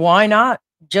 And why not?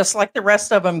 Just like the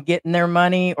rest of them getting their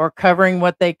money or covering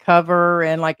what they cover.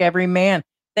 And like Every Man,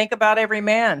 think about Every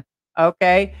Man.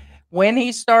 Okay. When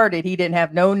he started, he didn't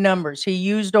have no numbers. He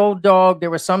used Old Dog. There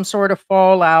was some sort of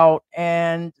fallout.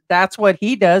 And that's what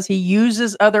he does. He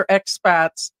uses other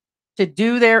expats to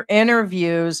do their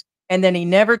interviews. And then he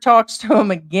never talks to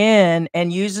them again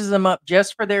and uses them up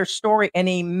just for their story. And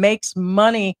he makes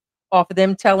money off of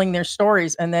them telling their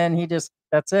stories. And then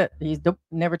that's it. He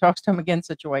never talks to them again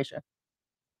situation.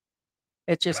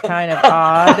 It's just kind of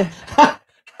odd.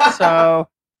 So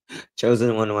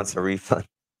Chosen one wants a refund.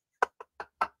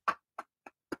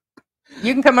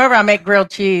 you can come over. I'll make grilled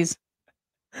cheese.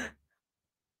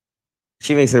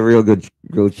 She makes a real good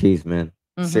grilled cheese, man.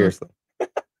 Mhm. Seriously.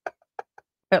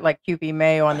 Put like QP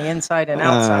mayo on the inside and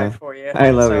outside for you.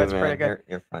 I love So you, it's pretty man. good.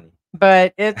 You're funny.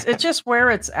 But it's just where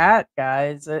it's at,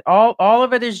 guys. All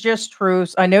of it is just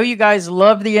truths. I know you guys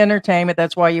love the entertainment.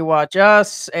 That's why you watch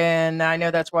us, and I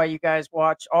know that's why you guys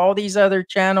watch all these other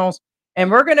channels. And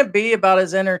we're going to be about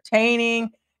as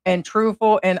entertaining and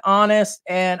truthful and honest.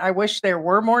 And I wish there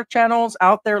were more channels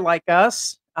out there like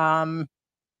us.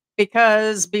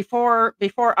 Because before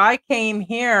I came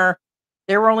here,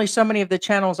 there were only so many of the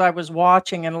channels I was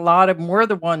watching, and a lot of them were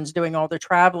the ones doing all the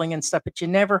traveling and stuff, but you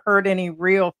never heard any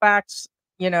real facts.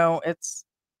 It's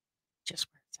just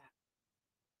where it's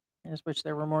at. I just wish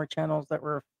there were more channels that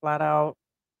were flat out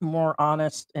more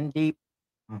honest and deep.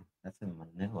 That's in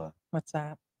Manila. What's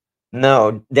that?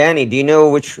 No, Danny, do you know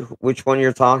which one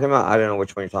you're talking about? I don't know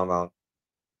which one you're talking about.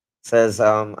 It says,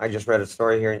 I just read a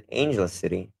story here in Angeles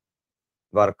City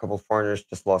about a couple foreigners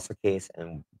just lost a case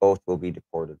and both will be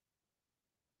deported.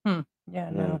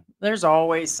 Yeah, no. There's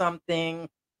always something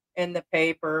in the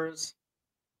papers.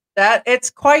 That it's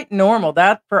quite normal.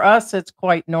 That for us, it's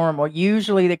quite normal.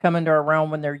 Usually they come into our realm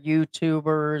when they're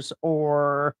YouTubers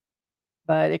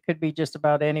but it could be just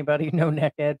about anybody. No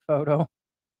neck ed photo.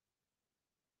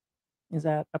 Is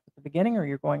that up at the beginning or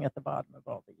you're going at the bottom of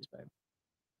all these, babe?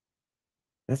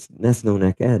 That's no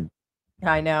neck ed.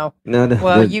 I know. No,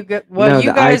 Well, you the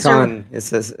guys icon it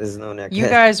says is no neck you ed.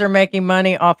 guys are making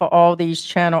money off of all these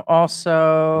channel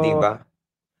also. Diba.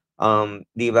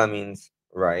 Diba means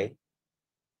right.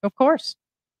 Of course.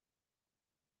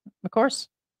 Of course.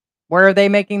 Where are they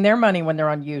making their money when they're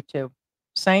on YouTube?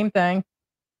 Same thing.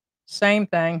 Same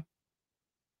thing.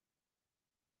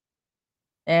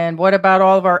 And what about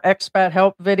all of our expat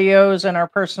help videos and our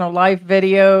personal life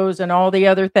videos and all the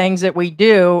other things that we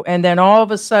do? And then all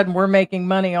of a sudden we're making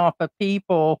money off of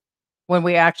people when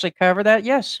we actually cover that?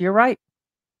 Yes, you're right.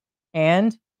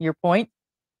 And your point?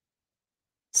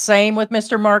 Same with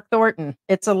Mr. Mark Thornton.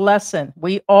 It's a lesson.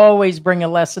 We always bring a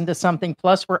lesson to something.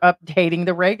 Plus, we're updating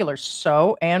the regulars.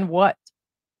 So, and what?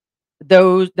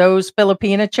 Those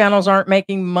Filipina channels aren't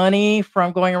making money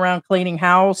from going around cleaning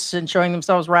house and showing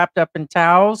themselves wrapped up in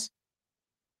towels.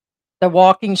 The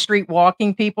walking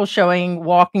people showing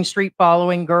walking street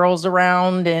following girls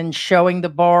around and showing the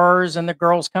bars and the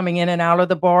girls coming in and out of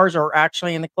the bars or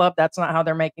actually in the club. That's not how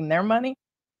they're making their money.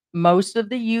 Most of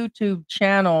the YouTube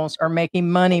channels are making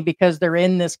money because they're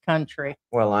in this country.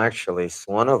 Well, actually,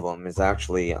 one of them is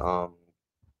actually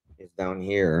is down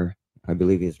here. I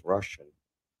believe he's Russian.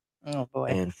 Oh boy.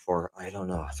 And for I don't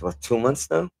know, it's about 2 months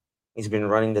now. He's been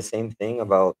running the same thing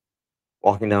about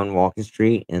walking down Walking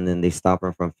Street, and then they stop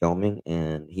him from filming,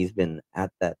 and he's been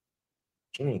at that.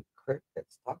 Jimmy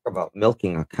Crickets, talk about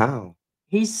milking a cow.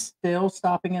 He's still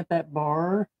stopping at that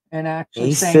bar and actually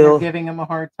He's saying still they're giving him a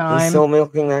hard he's time. still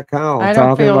milking that cow. I don't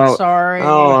talking feel about, sorry.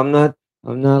 oh, I'm not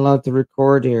allowed to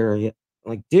record here. Yeah.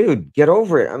 Like, dude, get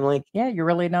over it. I'm like, Yeah, you're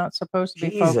really not supposed to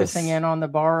be focusing Jesus. in on the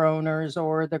bar owners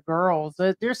or the girls.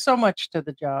 There's so much to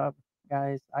the job,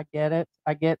 guys. I get it.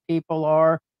 I get people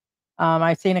are.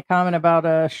 I seen a comment about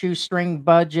a shoestring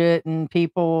budget and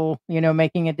people,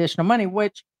 making additional money,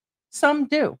 which some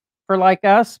do. For like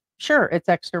us, sure, it's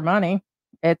extra money.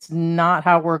 It's not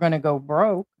how we're going to go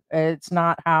broke. It's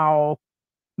not how.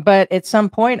 But at some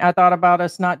point, I thought about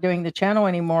us not doing the channel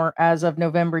anymore as of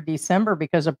November, December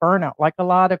because of burnout, like a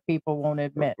lot of people won't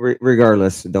admit.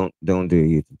 Regardless, don't do a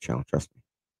YouTube channel. Trust me.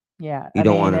 Yeah, You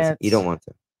don't want to. You don't want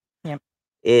to. Yeah.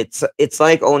 It's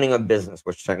like owning a business,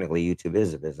 which technically YouTube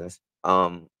is a business.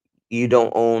 You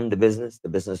don't own the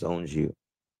business owns you.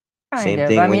 Same Kind of.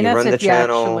 thing I when mean, you that's run the if you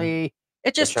channel. actually.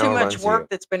 It's just too channel much runs work you.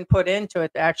 that's been put into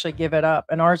it to actually give it up.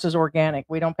 And ours is organic.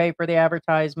 We don't pay for the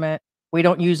advertisement. We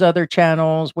don't use other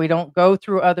channels. We don't go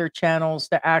through other channels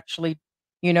to actually,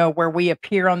 where we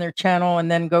appear on their channel and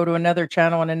then go to another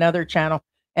channel and another channel.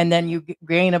 And then you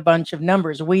gain a bunch of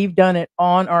numbers. We've done it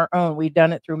on our own. We've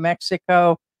done it through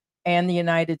Mexico and the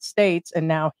United States and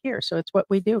now here. So it's what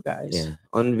we do, guys. Yeah.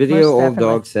 On video, Most old definitely.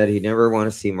 dog said he never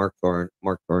want to see Mark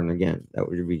Thornton again. That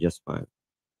would be just fine.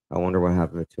 I wonder what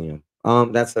happened between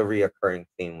them. That's a reoccurring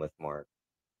theme with Mark.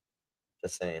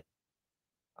 Just saying.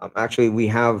 Actually, we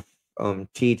have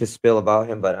tea to spill about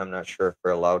him, but I'm not sure if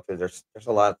we're allowed to. There's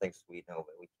a lot of things we know,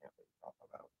 but we can't really talk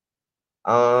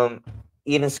about.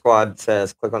 Eden Squad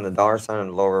says, click on the dollar sign in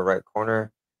the lower right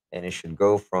corner, and it should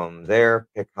go from there.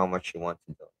 Pick how much you want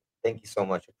to donate. Thank you so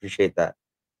much. Appreciate that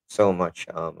so much,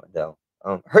 Adele.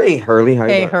 Hey Hurley, how you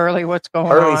Hey, doing? Hurley, what's going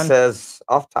Hurley on? says,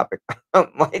 off topic.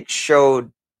 Mike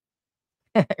showed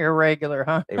Irregular,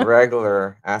 huh? a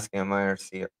regular asking a minor to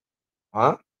see it.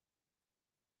 Huh?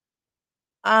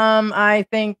 I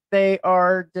think they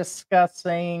are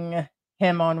discussing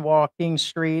him on Walking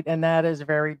Street, and that is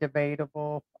very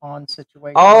debatable on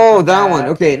situations Oh, like that one. that.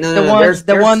 Okay, no, The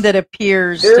no, no. one that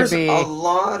appears to there's a be,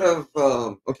 lot of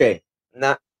okay,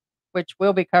 not which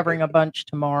we'll be covering a bunch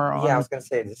tomorrow yeah. I on. was gonna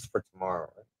say this is for tomorrow.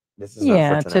 Right? This is not for Yeah,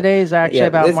 tonight. today's actually Yeah,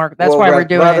 about this Mark. That's why we're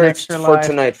doing rather an it's extra for live.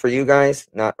 tonight for you guys,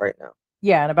 not right now.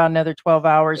 Yeah, in about another 12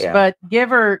 hours. Yeah. But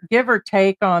give or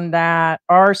take on that,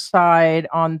 our side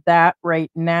on that right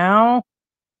now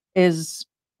is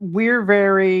we're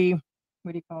very,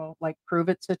 what do you call it, like prove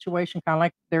it situation, kind of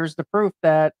like there's the proof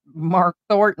that Mark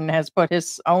Thornton has put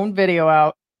his own video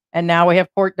out, and now we have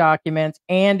court documents,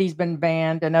 and he's been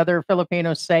banned, and other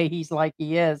Filipinos say he's like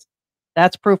he is.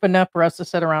 That's proof enough for us to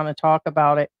sit around and talk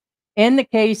about it. In the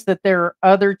case that there are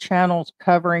other channels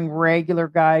covering regular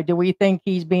guy, do we think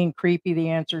he's being creepy? The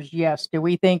answer is yes. Do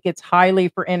we think it's highly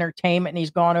for entertainment and he's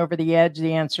gone over the edge?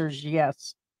 The answer is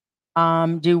yes.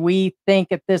 Do we think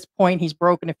at this point he's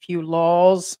broken a few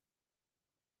laws?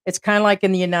 It's kind of like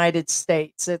in the United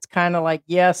States. It's kind of like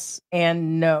yes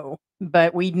and no.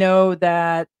 But we know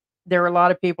that there are a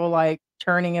lot of people like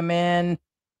turning him in,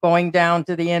 going down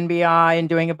to the NBI and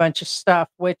doing a bunch of stuff,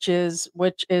 which is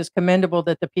commendable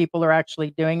that the people are actually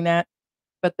doing that.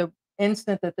 But the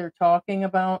instant that they're talking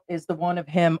about is the one of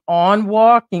him on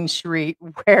Walking Street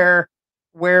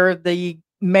where the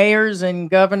mayors and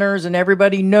governors and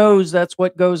everybody knows that's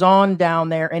what goes on down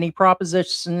there. And he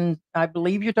propositioned, I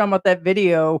believe you're talking about that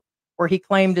video where he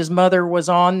claimed his mother was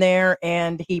on there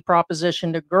and he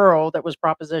propositioned a girl that was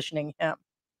propositioning him.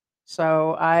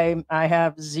 So I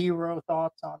have zero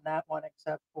thoughts on that one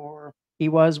except for he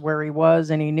was where he was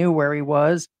and he knew where he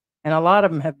was. And a lot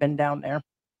of them have been down there.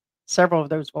 Several of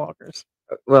those vloggers.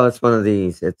 Well, it's one of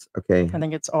these. It's okay. I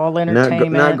think it's all Not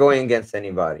entertainment. going against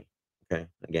anybody. Okay,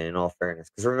 again, in all fairness,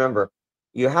 because remember,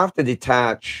 you have to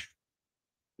detach.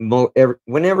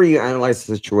 Whenever you analyze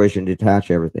the situation,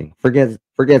 detach everything. Forgets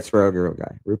regular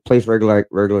guy. Replace regular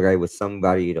guy with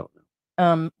somebody you don't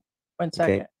know. One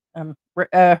second.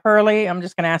 Hurley, I'm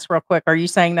just going to ask real quick. Are you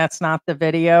saying that's not the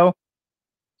video?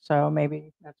 So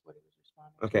maybe that's what he was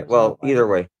responding to. Okay. Is Well, not like- either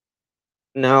way.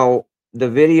 Now, the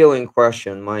video in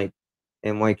question, Mike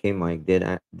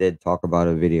did talk about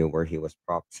a video where he was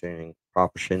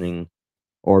propositioning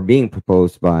or being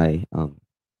proposed by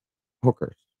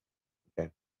hookers. Okay.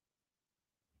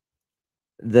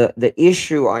 The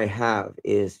issue I have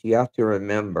is you have to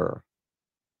remember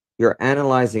you're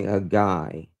analyzing a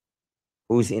guy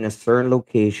who's in a certain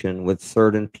location with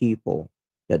certain people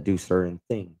that do certain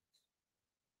things.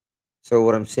 So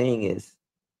what I'm saying is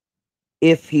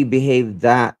if he behaved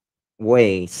that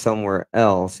way somewhere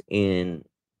else in,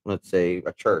 let's say,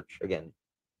 a church again,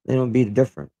 then it would be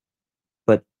different.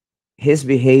 But his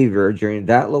behavior during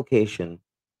that location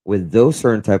with those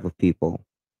certain type of people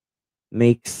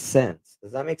makes sense.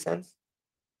 Does that make sense?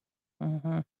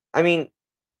 Mhm. I mean,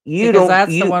 Because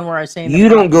that's the one where I seen the you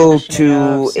don't go propositioning to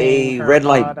of seeing a her red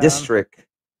light bottom. district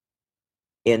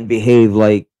and behave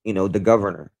like, the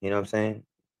governor. You know what I'm saying?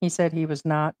 He said he was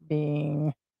not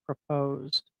being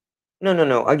proposed.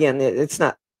 No. Again, it's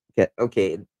not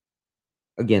okay.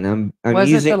 Again, I'm Was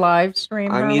using it the live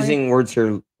stream? I'm Hurley? using words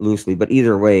here loosely, but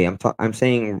either way, I'm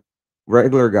saying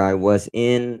regular guy was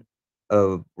in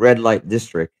a red light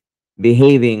district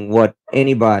behaving what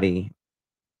anybody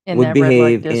In would that red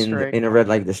light behave in a red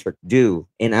light district do.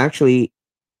 And actually, he was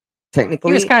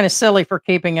technically, kind of silly for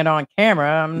keeping it on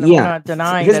camera. We're yeah, not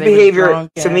denying his that he was behavior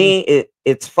drunk. to me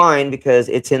it's fine because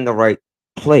it's in the right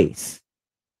place.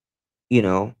 You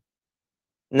know,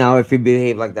 now if you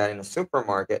behave like that in a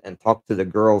supermarket and talk to the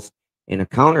girls in a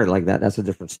counter like that, that's a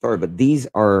different story. But these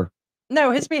are No,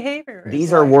 his behavior is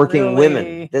these are like working women.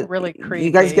 really, That- really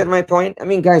You guys creepy. get my point? I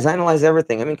mean, guys, analyze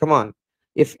everything. I mean, come on.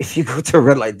 If you go to a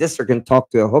red light district and talk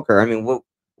to a hooker, I mean,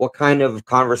 what kind of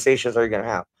conversations are you gonna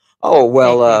have? Oh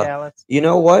well, AK Dallas. you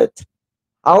know what?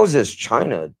 How's this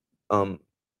China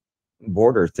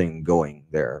border thing going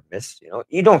there, miss?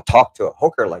 You don't talk to a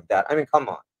hooker like that. I mean, come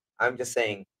on. I'm just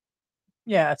saying.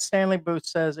 Yeah, Stanley Booth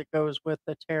says it goes with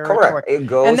the territory. Correct. It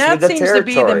goes And that with the seems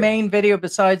territory. to be the main video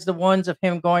besides the ones of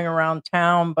him going around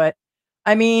town. But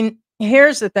I mean,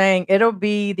 here's the thing. It'll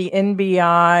be the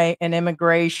NBI and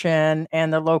immigration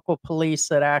and the local police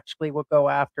that actually will go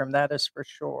after him. That is for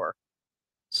sure.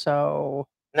 So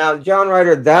Now, John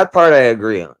Ryder, that part I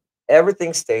agree on.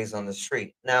 Everything stays on the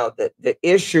street. Now, the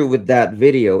issue with that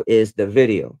video is the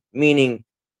video, meaning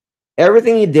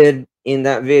everything he did in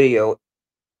that video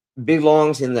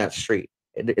belongs in that street.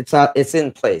 It's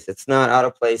in place. It's not out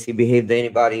of place. He behaved to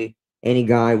anybody. Any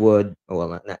guy would. Well,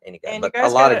 not any guy, And you but a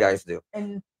guys lot of gotta, guys do.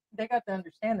 and they got to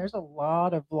understand there's a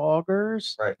lot of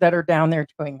vloggers Right. that are down there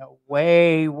doing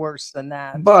way worse than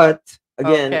that. But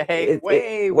again, Okay,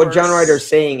 way what John Ryder's worse.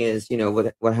 saying is,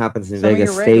 what happens in Some of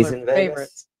Vegas your stays regular in Vegas.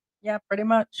 favorites. Yeah, pretty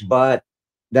much. But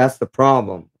that's the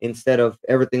problem. Instead of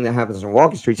everything that happens on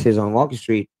Walking Street stays on Walking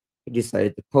Street, he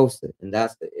decided to post it, and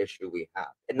that's the issue we have.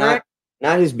 And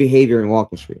not his behavior in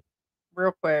Walking Street.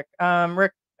 Real quick,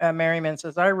 Rick Merriman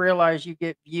says, I realize you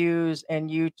get views and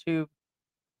YouTube.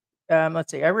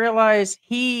 Let's see. I realize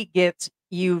he gets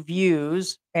you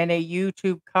views and a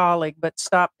YouTube colleague, but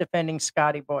stop defending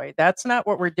Scotty Boy. That's not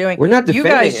what we're doing. We're not defending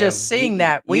you guys him. just seeing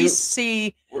that. We You-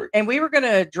 see, and we were going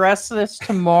to address this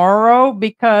tomorrow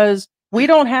because we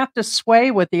don't have to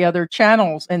sway with the other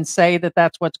channels and say that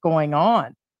that's what's going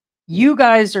on. You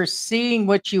guys are seeing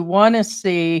what you want to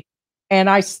see, and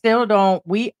I still don't.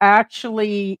 We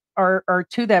actually are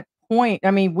to that point.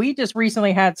 I mean, we just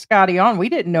recently had Scotty on. We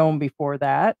didn't know him before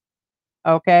that.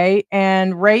 Okay.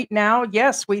 And right now,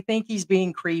 yes, we think he's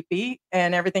being creepy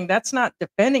and everything. That's not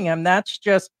defending him. That's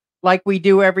just like we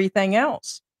do everything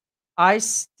else. I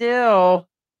still,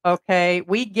 okay,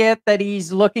 we get that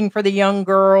he's looking for the young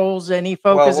girls and he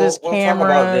focuses we'll cameras.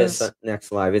 talk about this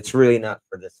next live. It's really not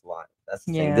for this live. That's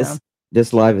the thing. Yeah.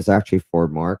 This live is actually for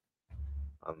Mark.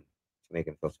 To make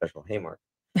him feel special. Hey, Mark.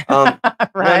 No.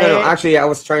 Right. Actually, I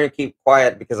was trying to keep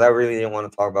quiet because I really didn't want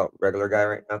to talk about regular guy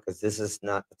right now because this is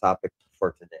not the topic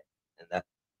for today, and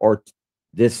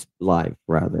this live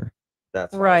rather.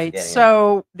 That's what I was Right. getting at.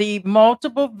 So the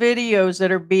multiple videos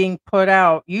that are being put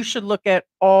out, you should look at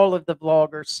all of the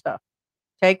vlogger stuff.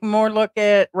 Take more look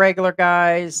at regular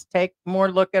guys. Take more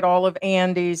look at all of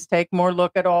Andy's. Take more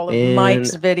look at all of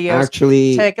Mike's videos.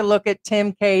 Actually, Take a look at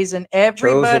Tim K's and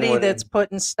everybody that's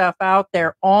putting stuff out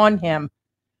there on him.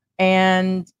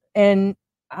 And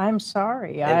I'm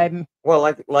sorry.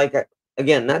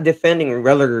 Again, not defending a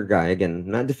regular guy. Again,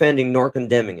 not defending nor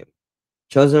condemning him.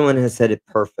 Chosen One has said it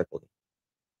perfectly.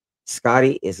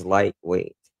 Scotty is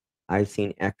lightweight. I've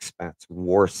seen expats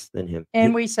worse than him.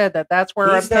 And we said that. That's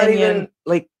where he's our opinion. Not even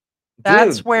like.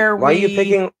 That's dude, where why are you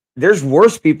picking? There's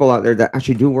worse people out there that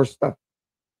actually do worse stuff.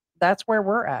 That's where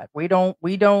we're at. We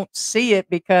don't see it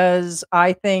because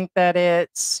I think that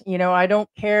it's, I don't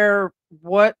care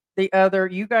what the other,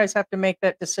 you guys have to make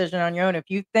that decision on your own. If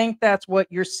you think that's what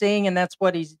you're seeing and that's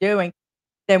what he's doing,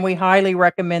 then we highly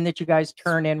recommend that you guys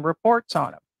turn in reports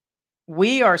on him.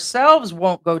 We ourselves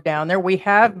won't go down there. We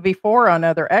have before on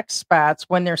other expats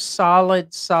when there's solid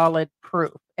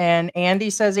proof. And Andy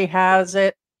says he has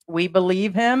it. We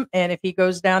believe him. And if he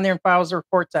goes down there and files the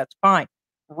reports, that's fine.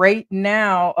 Right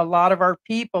now, a lot of our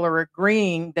people are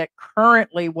agreeing that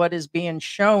currently what is being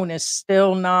shown is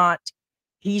still not,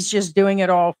 he's just doing it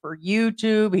all for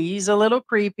YouTube. He's a little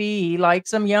creepy. He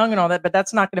likes them young and all that, but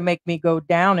that's not going to make me go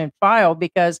down and file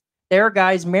because there are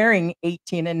guys marrying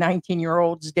 18 and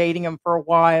 19-year-olds, dating them for a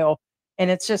while,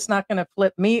 and it's just not going to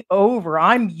flip me over.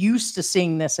 I'm used to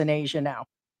seeing this in Asia now.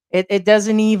 It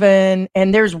doesn't even,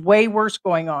 and there's way worse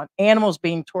going on. Animals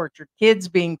being tortured, kids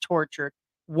being tortured,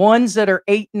 ones that are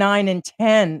 8, 9, and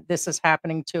 10, this is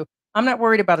happening to. I'm not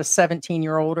worried about a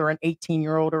 17-year-old or an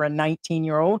 18-year-old or a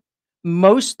 19-year-old.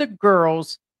 Most of the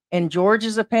girls, in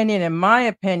George's opinion, in my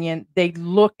opinion, they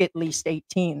look at least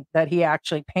 18 that he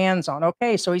actually pans on.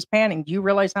 Okay, so he's panning. Do you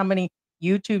realize how many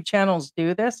YouTube channels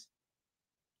do this?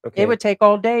 Okay. It would take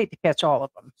all day to catch all of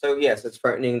them. So yes, it's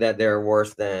frightening that they're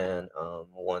worse than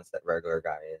ones that regular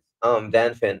guy is.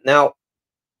 Dan Finn. Now,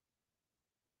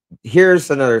 here's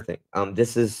another thing.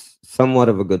 This is somewhat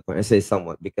of a good point. I say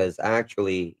somewhat because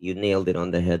actually you nailed it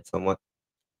on the head somewhat.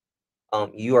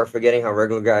 You are forgetting how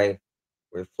regular guy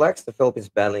reflects the Philippines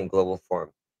battling global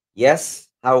forum. Yes,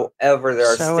 however,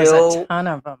 there are still a ton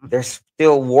of them. There's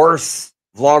still worse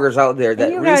vloggers out there that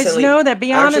you guys know that.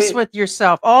 Be honest with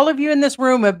yourself. All of you in this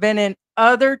room have been in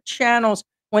other channels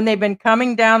when they've been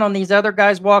coming down on these other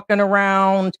guys walking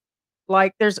around.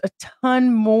 Like there's a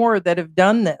ton more that have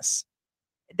done this.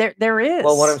 There is.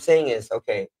 Well, what I'm saying is,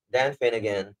 okay, Dan Finn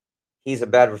again, he's a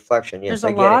bad reflection. Yes,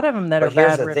 there's a lot of them that are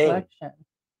bad reflection.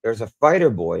 There's a fighter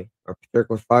boy, or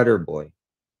particular fighter boy.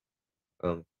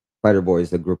 Fighter boy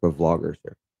is a group of vloggers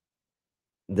there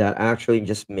that actually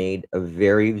just made a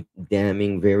very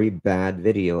damning, very bad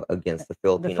video against the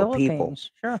Filipino people,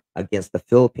 against the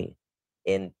Philippines.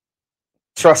 And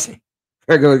trust me,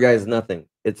 regular guy is nothing.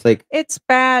 It's like it's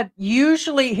bad.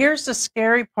 Usually, here's the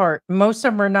scary part: most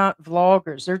of them are not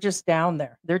vloggers; they're just down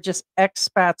there. They're just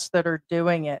expats that are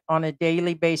doing it on a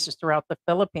daily basis throughout the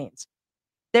Philippines.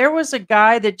 There was a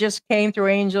guy that just came through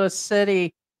Angeles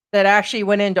City that actually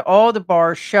went into all the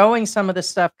bars, showing some of the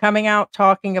stuff, coming out,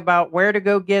 talking about where to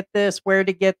go get this, where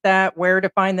to get that, where to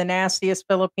find the nastiest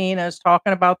Filipinos,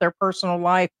 talking about their personal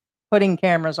life, putting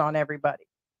cameras on everybody.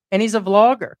 And he's a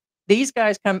vlogger. These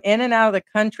guys come in and out of the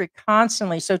country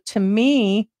constantly. So to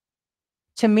me,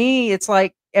 it's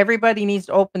like everybody needs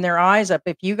to open their eyes up.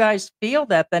 If you guys feel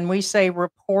that, then we say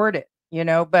report it,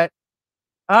 but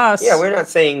us, Yeah, we're not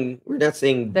saying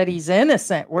that he's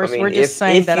innocent. We're mean, just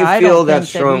saying if that you I feel don't that think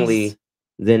strongly,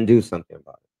 then do something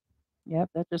about it. Yep,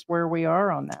 that's just where we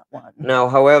are on that one. Now,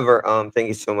 however, thank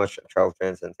you so much, Travel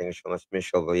Trends, and thank you so much,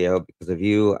 Michelle Vallejo. Because of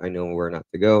you, I know where not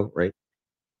to go, right?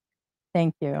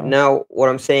 Thank you. Now, what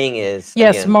I'm saying is,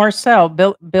 Yes, again, Marcel,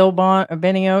 Bill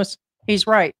Benios. He's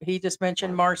right. He just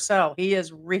mentioned Marcel. He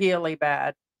is really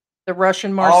bad. The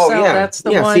Russian Marcel. oh yeah, That's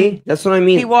the yeah. one. See, that's what I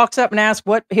mean. He walks up and asks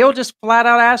what he'll just flat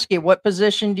out ask you, what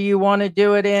position do you want to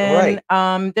do it in?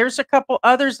 Right. There's a couple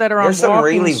others that are There's on some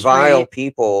Walking really Street. vile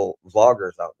people,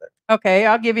 vloggers out there. Okay,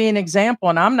 I'll give you an example,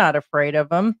 and I'm not afraid of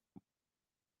them.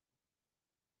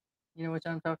 You know what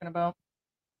I'm talking about?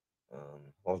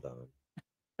 Hold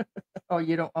on. Oh,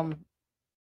 you don't.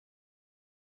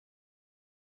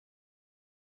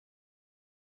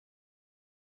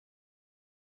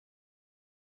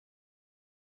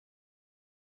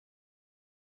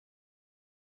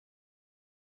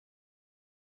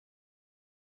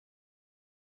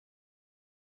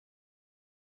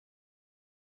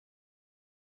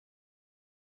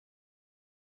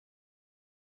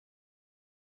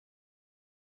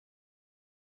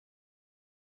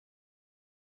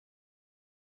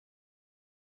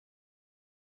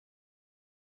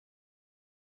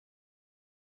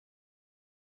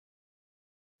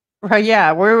 Right,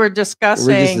 yeah, we were discussing.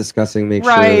 We're just discussing, make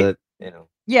right. sure that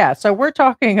Yeah, so we're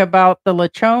talking about the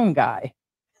Lechone guy,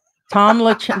 Tom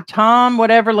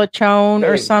whatever Lechone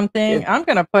or Hey, something. I'm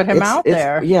gonna put him out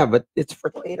there. Yeah, but it's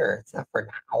for later. It's not for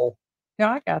now. No,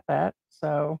 I got that.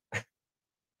 So,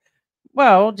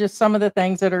 well, just some of the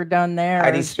things that are done there.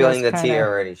 Heidi's is spilling just the tea kinda-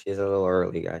 already. She's a little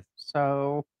early, guys.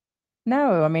 So,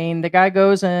 no, I mean, the guy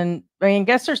goes and I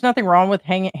guess there's nothing wrong with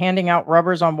handing out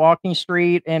rubbers on Walking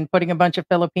Street and putting a bunch of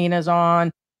Filipinas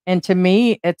on. And to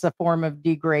me, it's a form of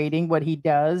degrading what he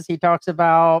does. He talks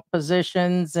about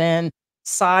positions and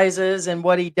sizes and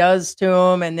what he does to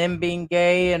them and them being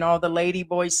gay and all the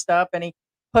ladyboy stuff. And he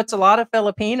puts a lot of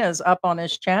Filipinas up on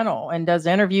his channel and does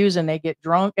interviews and they get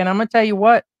drunk. And I'm going to tell you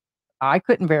what, I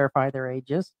couldn't verify their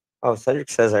ages. Oh,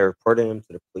 Cedric says I reported him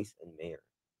to the police and mayor.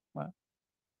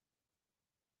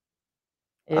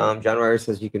 Well, John Ryder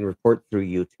says you can report through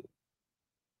YouTube.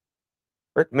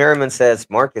 Rick Merriman says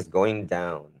Mark is going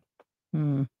down.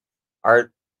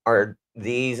 Are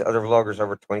these other vloggers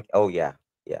over 20? Oh yeah,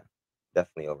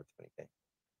 definitely over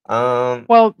 20K.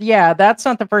 Well, yeah, that's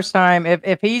not the first time.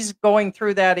 If he's going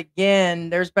through that again,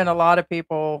 there's been a lot of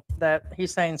people that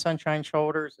he's saying Sunshine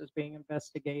Shoulders is being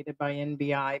investigated by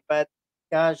NBI. But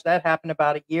gosh, that happened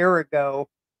about a year ago.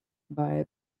 But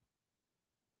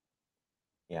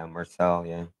yeah, Marcel,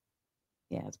 yeah,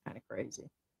 it's kind of crazy.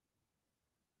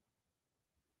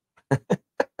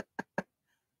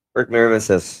 Rick Merriman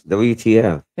says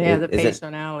WTF. Yeah, the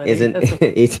personality. Isn't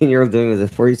 18-year-old doing with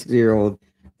a 46-year-old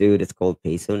dude? It's called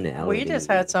personality. We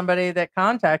just had somebody that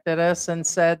contacted us and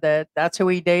said that that's who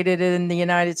he dated in the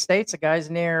United States. A guy's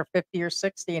near 50 or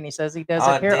 60, and he says he does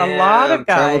it here. A lot of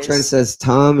guys. Travel Trend says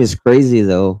Tom is crazy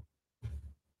though.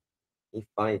 He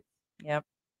fights. Yep.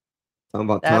 Talking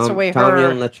about That's Tom, the way Tom her.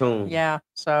 Young Lechon. Yeah.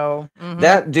 So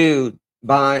that dude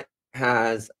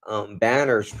has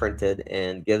banners printed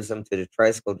and gives them to the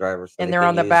tricycle drivers, and they're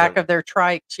on the back of their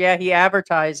trikes. Yeah, he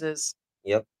advertises.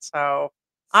 Yep. So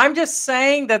I'm just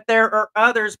saying that there are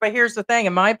others, but here's the thing: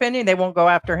 in my opinion, they won't go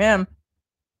after him.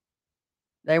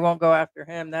 They won't go after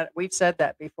him. That we've said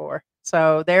that before.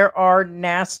 So there are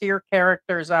nastier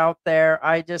characters out there.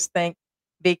 I just think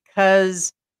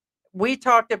because we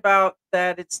talked about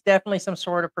that it's definitely some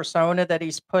sort of persona that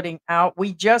he's putting out.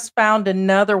 We just found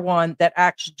another one that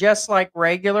acts just like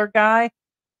regular guy.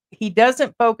 He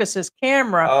doesn't focus his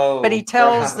camera, but he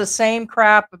tells the same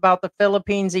crap about the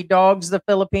Philippines. He dogs the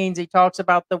Philippines. He talks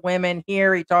about the women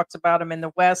here. He talks about them in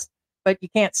the West, but you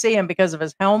can't see him because of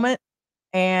his helmet.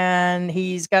 And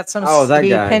he's got some. That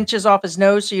guy pinches off his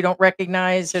nose so you don't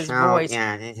recognize his voice.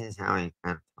 Yeah, this is how he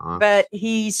kind of talks. But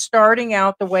he's starting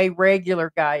out the way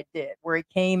regular guy did, where he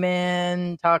came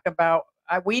in, talk about.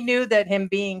 We knew that him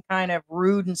being kind of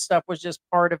rude and stuff was just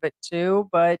part of it too,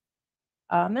 but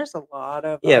there's a lot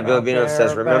of. Yeah, Bilbino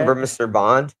says, "Remember Mr.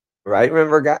 Bond, right?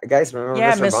 Remember, guys, remember?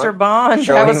 Yeah, Mr. Bond.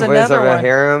 Showing That was another of one. A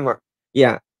harem.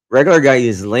 Yeah, regular guy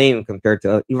is lame compared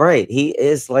to. Right, he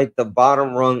is like the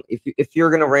bottom rung. If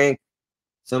you're gonna rank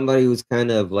somebody who's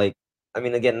kind of like, I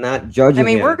mean, again, not I judging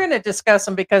mean, we're him, going to discuss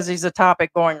him because he's a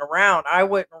topic going around. I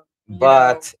wouldn't,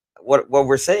 but what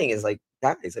we're saying is like,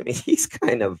 guys, I mean, he's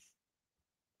kind of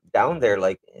down there,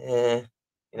 like, you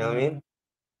know what I mean?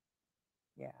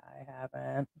 yeah, I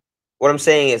haven't. What I'm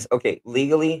saying is, okay,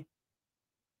 legally,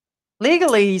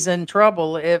 Legally, he's in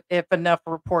trouble if enough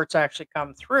reports actually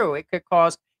come through. It could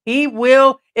cause he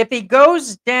will if he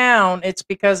goes down, it's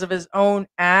because of his own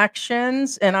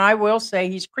actions. And I will say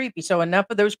he's creepy. So enough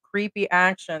of those creepy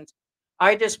actions.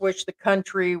 I just wish the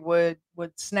country would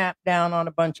snap down on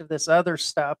a bunch of this other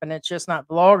stuff. And it's just not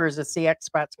vloggers, it's the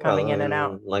expats coming in and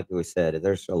out. like we said,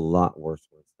 there's a lot worse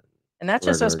ones than And that's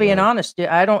just us regular being guys. honest.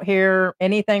 I don't hear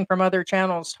anything from other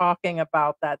channels talking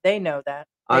about that. They know that.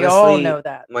 They all Honestly, know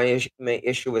that. my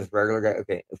issue with regular guy.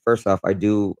 Okay, first off, I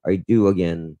do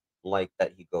again like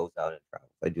that he goes out and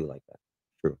travels. I do like that.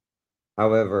 True.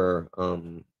 However,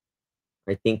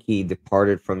 I think he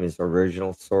departed from his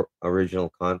original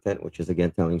content, which is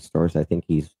again telling stories. I think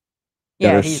he's Yeah,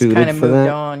 better he's suited kind of for moved that.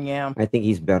 on. Yeah. I think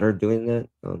he's better doing that.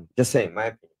 Just saying, my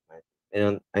opinion.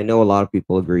 And I know a lot of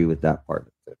people agree with that part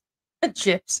of it.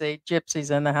 Gypsy's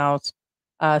in the house.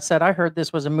 Said, I heard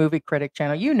this was a movie critic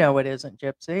channel. You know it isn't,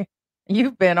 Gypsy.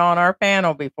 You've been on our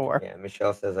panel before. Yeah,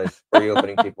 Michelle says I spray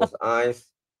opening people's eyes.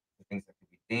 He thinks that could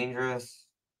be dangerous.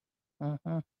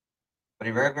 Mm-hmm. But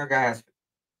a regular guy has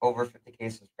over 50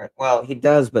 cases. Well, he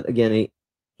does, but again,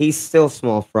 he's still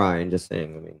small fry. I'm just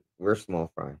saying. I mean, we're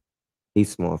small fry.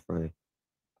 He's small fry.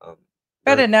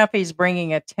 But enough, he's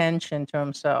bringing attention to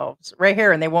himself right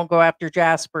here, and they won't go after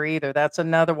Jasper either. That's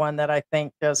another one that I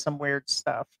think does some weird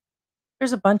stuff.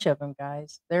 There's a bunch of them,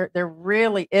 guys. There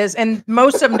really is, and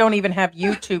most of them don't even have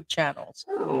YouTube channels.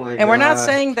 Oh my And we're not gosh.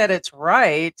 saying that it's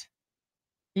right.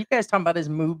 You guys talking about his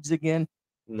moves again?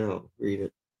 No, read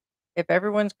it. If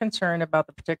everyone's concerned about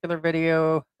the particular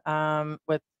video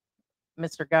with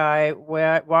Mr. Guy,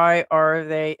 why are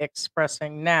they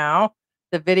expressing now?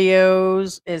 The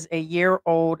videos is a year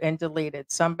old and deleted.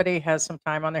 Somebody has some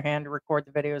time on their hand to record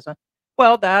the videos.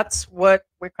 Well, that's what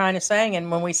we're kind of saying.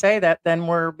 And when we say that, then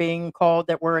we're being called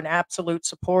that we're an absolute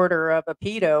supporter of a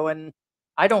pedo. And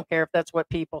I don't care if that's what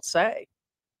people say.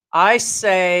 I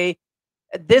say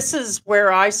this is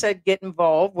where I said get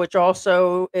involved, which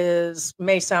also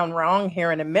may sound wrong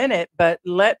here in a minute, but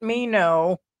let me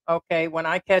know, okay, when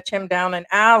I catch him down an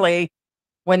alley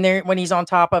when he's on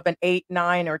top of an 8,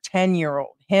 9, or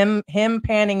 10-year-old, him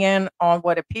panning in on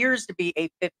what appears to be a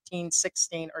 15,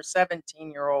 16, or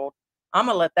 17-year-old, I'm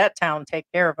gonna let that town take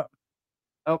care of him.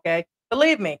 Okay,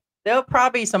 believe me, there'll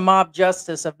probably be some mob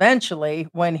justice eventually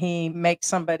when he makes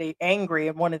somebody angry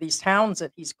in one of these towns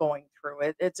that he's going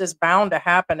through. It's just bound to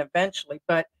happen eventually.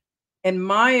 But in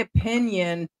my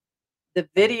opinion, the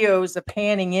videos of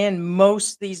panning in,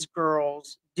 most of these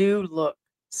girls do look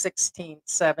 16,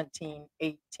 17,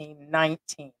 18,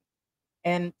 19.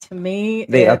 And to me,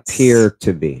 They it's appear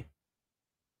to be.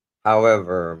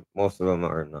 However, most of them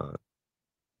are not.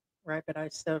 right, but I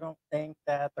still don't think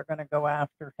that they're going to go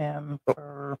after him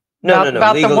for No.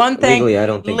 about the one thing. Legally, I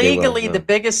don't think they will. Legally, No. the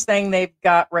biggest thing they've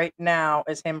got right now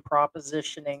is him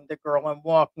propositioning the girl on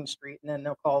Walking Street, and then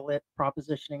they'll call it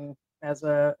propositioning as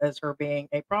her being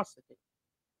a prostitute.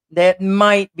 That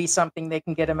might be something they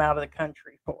can get him out of the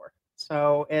country for.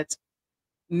 So it's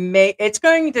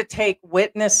going to take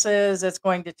witnesses. It's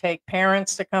going to take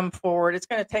parents to come forward. It's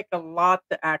going to take a lot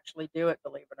to actually do it,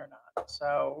 believe it or not.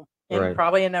 So, and Right.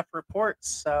 probably enough reports.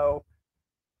 So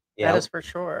Yeah, that is for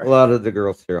sure. a lot of the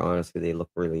girls here, honestly, they look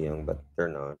really young, but they're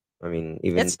not. I mean,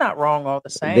 even It's not wrong all the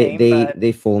same.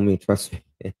 they fool me. Trust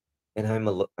me. And I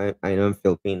know I'm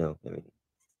Filipino. I mean,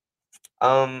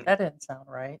 That didn't sound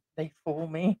right. They fool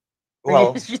me.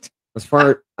 well, as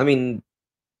far I mean,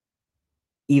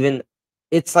 even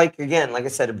it's like again, like I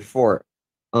said it before,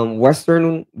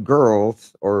 Western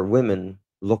girls or women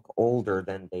look older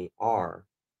than they are,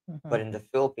 but in the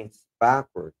Philippines,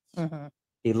 backwards,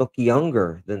 they look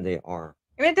younger than they are.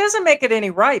 I mean, it doesn't make it any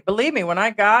right. Believe me, when I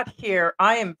got here,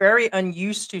 I am very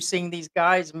unused to seeing these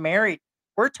guys married.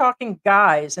 We're talking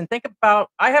guys, and think about,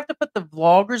 I have to put the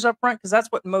vloggers up front because that's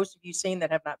what most of you seen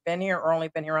that have not been here or only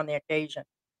been here on the occasion.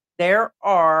 There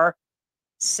are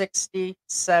 60,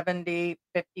 70,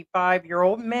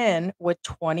 55-year-old men with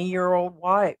 20-year-old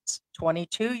wives,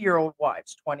 22-year-old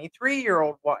wives,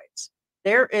 23-year-old wives.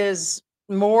 There is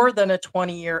more than a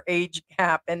 20-year age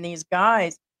gap in these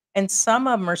guys. And some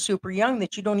of them are super young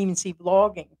that you don't even see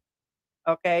vlogging.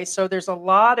 Okay. So there's a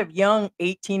lot of young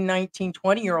 18, 19,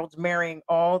 20-year-olds marrying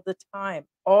all the time.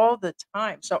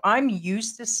 So I'm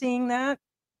used to seeing that.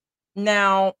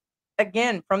 Now,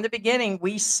 again, from the beginning,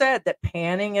 we said that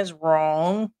panning is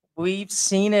wrong. We've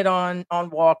seen it on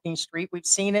Walking Street. We've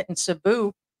seen it in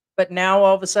Cebu. But now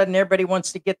all of a sudden everybody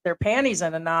wants to get their panties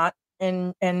in a knot,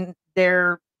 and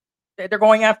they're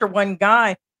going after one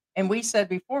guy. And we said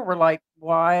before, we're like,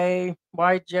 why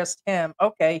just him?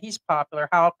 Okay, he's popular.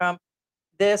 How come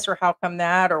this or how come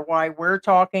that, or why we're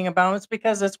talking about it? It's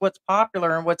because it's what's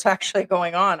popular and what's actually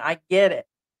going on. I get it.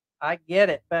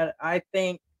 But I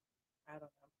think, I don't know.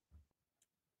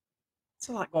 It's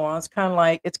a lot going on.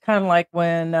 It's kind of like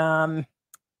when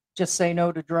just say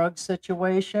no to drugs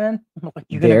situation. Like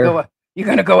Dare. you're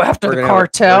gonna go after We're the gonna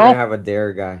cartel, we're gonna have a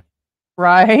dare guy.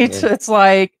 right? Yeah. It's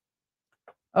like,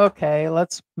 okay,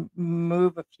 let's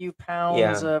move a few pounds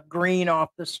Yeah. of green off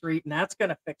the street, and that's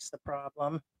gonna fix the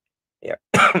problem. Yeah.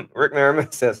 Rick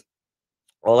Merriman says,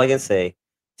 all I can say,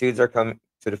 dudes are coming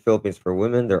to the Philippines for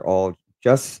women. They're all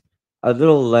just a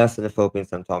little less in the Philippines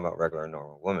than I'm talking about regular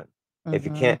normal women. If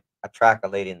you Mhm. can't attract a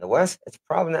lady in the West, it's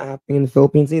probably not happening in the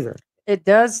Philippines either. It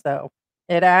does, though.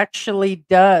 It actually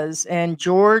does. And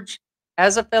George,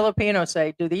 as a Filipino,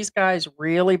 say, do these guys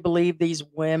really believe these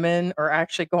women are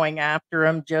actually going after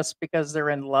them just because they're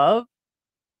in love?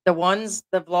 The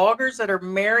vloggers that are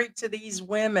married to these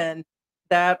women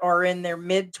that are in their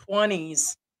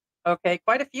mid-20s, okay,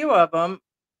 quite a few of them.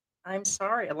 I'm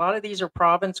sorry, a lot of these are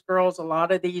province girls. A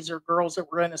lot of these are girls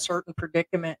that were in a certain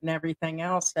predicament and everything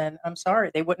else. And I'm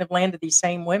sorry, they wouldn't have landed these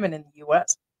same women in the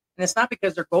U.S. And it's not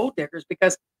because they're gold diggers,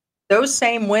 because those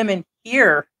same women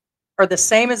here are the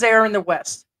same as they are in the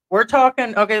West. We're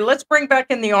talking, okay, let's bring back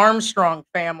in the Armstrong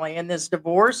family in this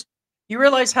divorce. You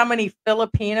realize how many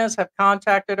Filipinas have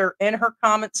contacted her in her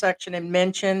comment section and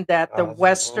mentioned that the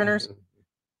Westerners,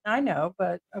 I know,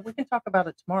 but we can talk about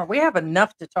it tomorrow. We have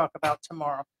enough to talk about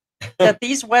tomorrow. That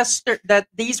these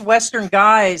Western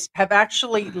guys have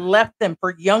actually left them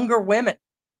for younger women.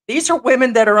 These are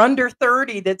women that are under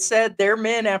 30 that said their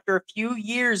men, after a few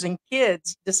years and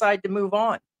kids, decide to move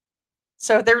on.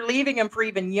 So they're leaving them for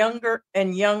even younger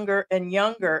and younger and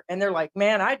younger. And they're like,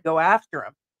 man, I'd go after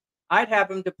them. I'd have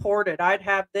them deported. I'd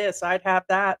have this. I'd have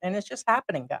that. And it's just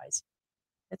happening, guys.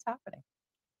 It's happening.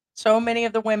 So many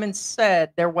of the women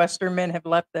said their Western men have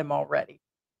left them already.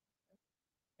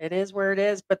 It is where it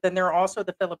is. But then there are also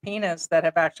the Filipinas that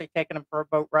have actually taken them for a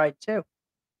boat ride too.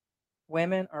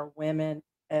 Women are women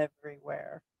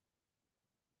everywhere.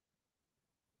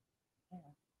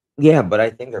 Yeah, but I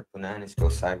think their bananas go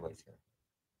sideways here.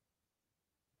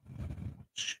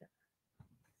 Sure.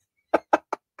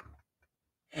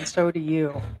 And so do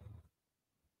you.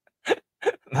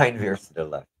 Mine veers to the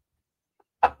left.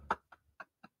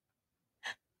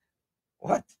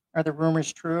 What? Are the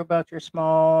rumors true about your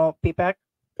small PPAC?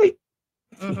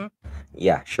 Mm-hmm.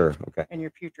 Yeah, sure. Okay. And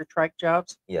your future trike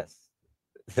jobs? Yes.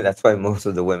 That's why most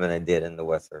of the women I did in the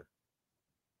West are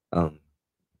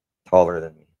taller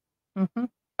than me.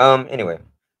 Mm-hmm. Anyway,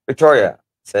 Victoria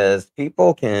says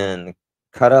people can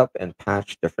cut up and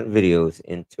patch different videos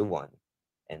into one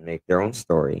and make their own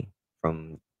story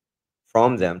from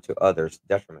them to others'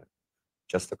 detriment,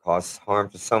 just to cause harm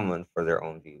to someone for their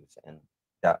own views and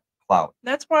that clout.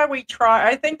 That's why we try.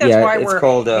 I think that's Yeah, why it's we're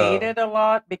called, hated a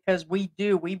lot, because we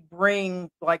bring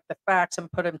like the facts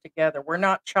and put them together. We're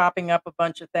not chopping up a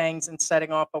bunch of things and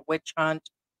setting off a witch hunt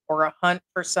or a hunt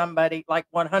for somebody, like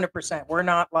 100%. We're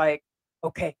not like,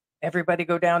 okay, everybody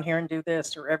go down here and do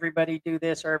this, or everybody do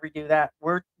this, or everybody do that.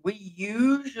 We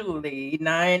usually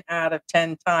 9 out of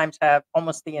 10 times have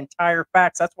almost the entire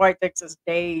facts. That's why it takes us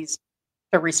days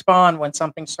to respond when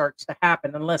something starts to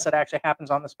happen, unless it actually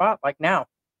happens on the spot, like now.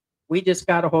 We just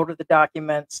got a hold of the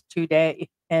documents today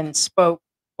and spoke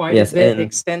quite yes, a bit and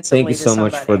extensively. thank you so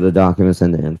much for the documents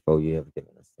and the info you have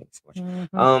given us. Thanks so much.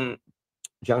 Mhm.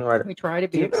 John Ryder, We try to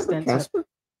do be you remember extensive. Casper?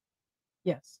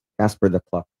 Yes. Casper the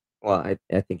Cluck. Well,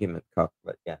 I think he meant cuck,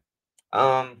 but yeah.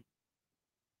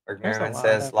 Rick There's a Merriman lot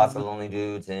says of lots of them. lonely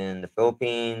dudes in the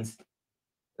Philippines.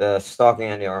 The stalking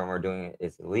and the armor doing it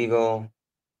is illegal.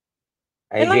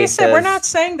 And like I AJ said, we're not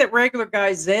says, saying that regular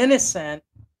guy's innocent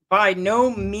by no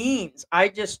means. I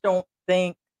just don't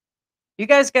think you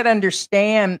guys got to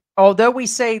understand, although we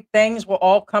say things will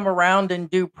all come around in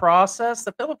due process,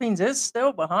 the Philippines is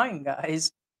still behind,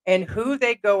 guys. And who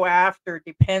they go after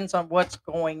depends on what's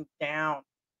going down.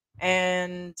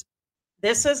 And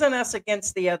this isn't us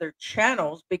against the other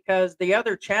channels, because the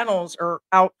other channels are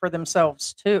out for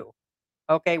themselves too.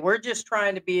 Okay, we're just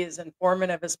trying to be as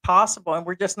informative as possible, and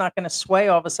we're just not going to sway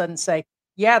all of a sudden and say,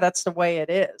 yeah, that's the way it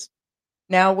is.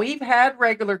 Now, we've had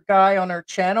regular guy on our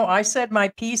channel. I said my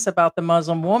piece about the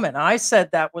Muslim woman. I said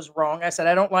that was wrong. I said,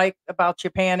 I don't like about you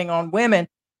panning on women,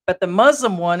 but the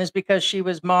Muslim one is because she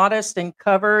was modest and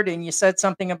covered, and you said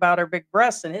something about her big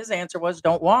breasts, and his answer was,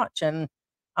 don't watch. And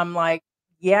I'm like,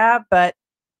 yeah, but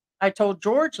I told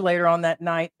George later on that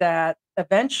night that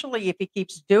eventually, if he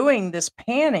keeps doing this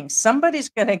panning, somebody's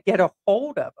going to get a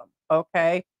hold of him.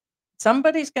 Okay.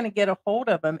 Somebody's going to get a hold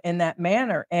of him in that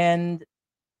manner. And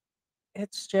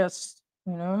it's just,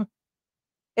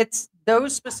 it's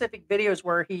those specific videos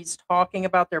where he's talking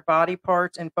about their body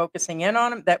parts and focusing in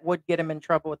on them that would get him in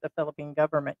trouble with the Philippine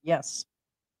government. Yes.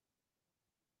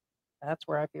 That's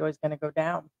where I feel he's going to go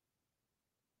down.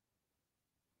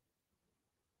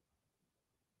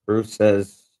 Bruce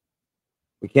says,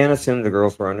 we can't assume the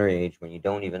girls were underage when you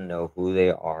don't even know who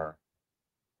they are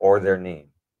or their name,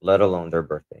 let alone their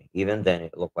birthday. Even then,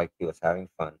 it looked like he was having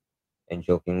fun and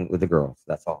joking with the girls.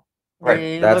 That's all. Right.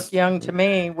 They look That's young to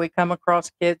me. We come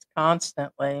across kids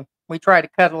constantly. We try to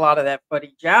cut a lot of that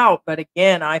footage out, but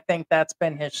again, I think that's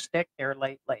been his shtick here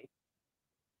lately.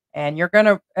 And you're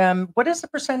gonna, what is the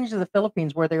percentage of the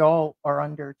Philippines where they all are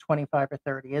under 25 or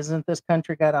 30? Isn't this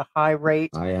country got a high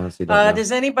rate? I honestly don't know.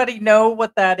 Does anybody know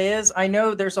what that is? I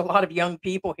know there's a lot of young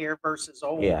people here versus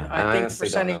old. Yeah, I think the honestly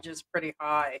don't know. percentage is pretty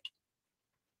high.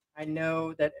 I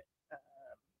know that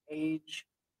age.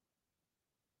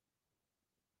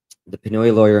 The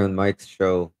Pinoy lawyer on Mike's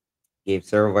show gave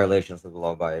several violations of the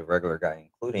law by a regular guy,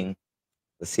 including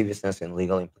lasciviousness and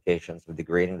legal implications of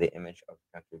degrading the image of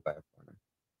the country by a foreigner.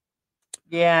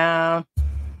 Yeah.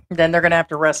 Then they're gonna have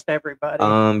to arrest everybody.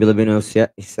 Bilibinos, yeah,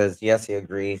 he says yes, he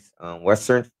agrees.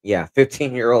 Western, yeah,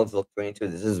 15-year-olds look 22.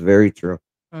 This is very true.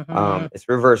 It's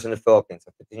reversed in the Philippines.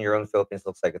 A 15-year-old in the Philippines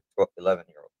looks like a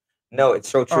 11-year-old. No, it's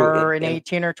so true. Or an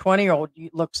 18 or 20-year-old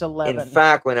looks 11. In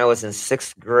fact, when I was in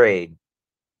 6th grade,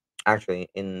 actually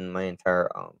in my entire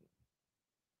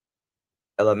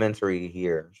elementary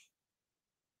years,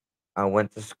 I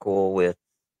went to school with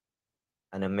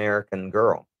an American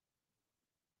girl.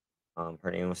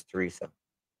 Her name was Teresa.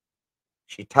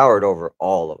 She towered over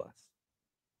all of us,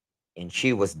 and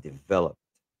she was developed.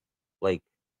 Like,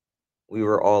 we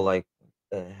were all like,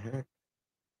 "The heck?"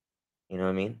 You know what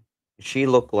I mean? She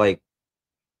looked like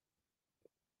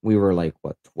we were like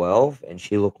what 12, and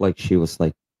she looked like she was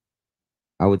like,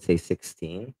 I would say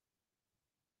 16.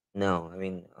 No, I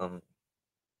mean,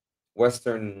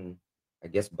 Western, I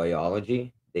guess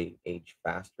biology, they age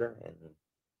faster, and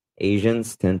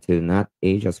Asians tend to not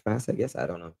age as fast. I guess I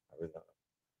don't know. I really don't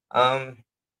know.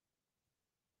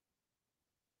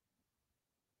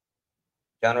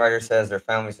 John Ryder says their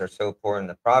families are so poor in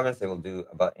the province they will do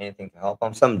about anything to help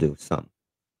them. Some do, some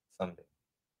do.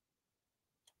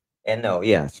 And no,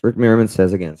 yes, Rick Merriman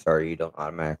says again, sorry, you don't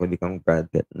automatically become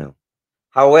Brad Pitt. No.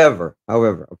 However,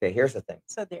 okay, here's the thing. It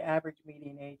said the average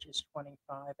median age is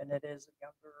 25, and it is a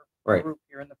younger Right. group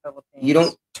here in the Philippines. You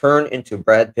don't turn into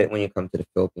Brad Pitt when you come to the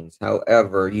Philippines.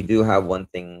 However, you do have one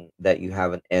thing that you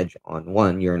have an edge on.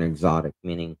 One, you're an exotic,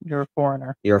 meaning You're a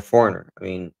foreigner, you're a foreigner. I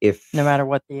mean, if no matter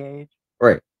what the age.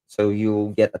 right, so you'll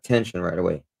get attention right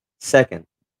away. Second,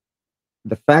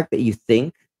 the fact that you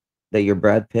think that you're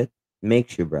Brad Pitt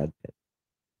makes you Brad Pitt.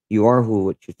 You are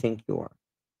what you think you are.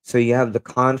 So you have the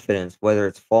confidence, whether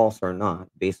it's false or not,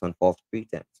 based on false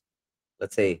pretense.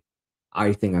 Let's say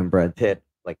I think I'm Brad Pitt,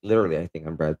 like literally, I think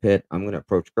I'm Brad Pitt. I'm going to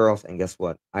approach girls, and guess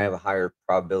what? I have a higher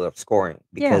probability of scoring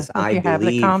because if I you have the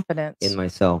believe confidence in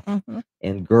myself. Mhm.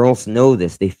 And girls know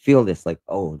this. They feel this, like,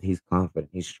 oh, he's confident,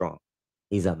 he's strong,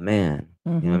 he's a man.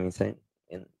 You know what Mhm. I'm saying?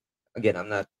 And again, I'm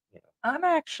not. I'm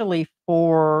actually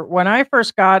for when I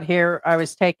first got here, I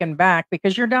was taken back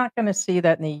because you're not going to see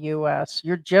that in the US.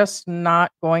 You're just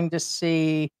not going to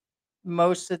see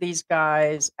most of these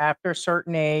guys after a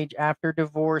certain age, after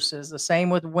divorces. The same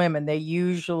with women. They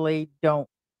usually don't.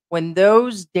 When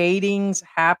those datings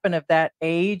happen of that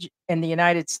age in the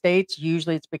United States,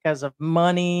 usually it's because of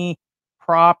money,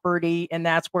 property, and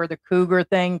that's where the cougar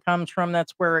thing comes from.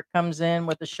 That's where it comes in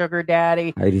with the sugar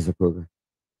daddy. Heidi's a cougar.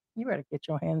 You better get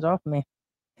your hands off me.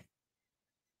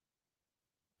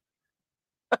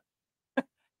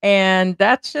 And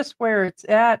that's just where it's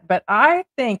at. But I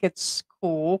think it's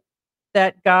cool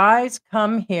that guys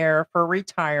come here for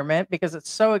retirement because it's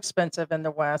so expensive in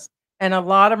the West. And a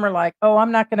lot of them are like, oh,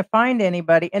 I'm not going to find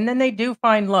anybody. And then they do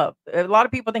find love. A lot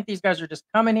of people think these guys are just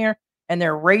coming here and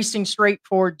they're racing straight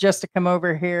forward just to come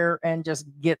over here and just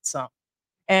get some.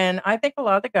 And I think a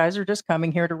lot of the guys are just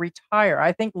coming here to retire.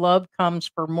 I think love comes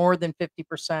for more than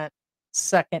 50%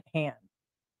 secondhand,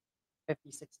 50,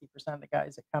 60% of the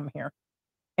guys that come here.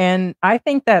 And I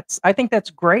think that's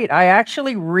great. I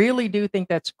actually really do think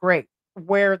that's great.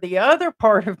 Where the other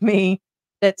part of me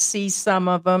that sees some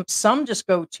of them, some just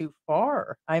go too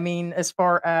far. I mean, as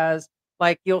far as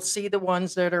like you'll see the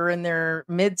ones that are in their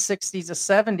mid 60s or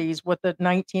 70s with the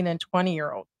 19 and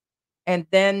 20-year-old. And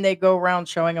then they go around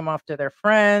showing them off to their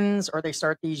friends, or they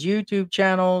start these YouTube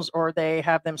channels, or they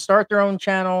have them start their own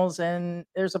channels. And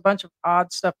there's a bunch of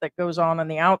odd stuff that goes on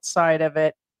the outside of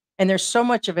it. And there's so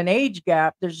much of an age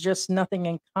gap. There's just nothing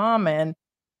in common.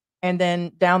 And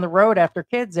then down the road after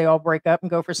kids, they all break up and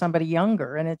go for somebody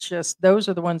younger. And it's just, those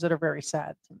are the ones that are very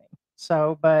sad to me.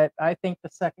 So, but I think the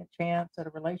second chance at a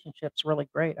relationship's really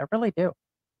great. I really do.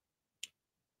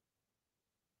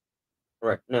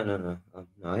 Right. No. No,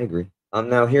 I agree.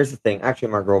 Now here's the thing. Actually,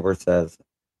 Mark Robert says,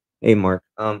 "Hey, Mark.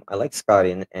 I like Scotty,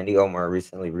 and Andy Omar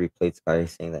recently replayed Scotty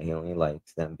saying that he only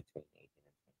likes them between 18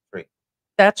 and 23."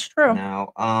 That's true.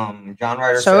 Now, John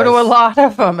Ryder So do a says, lot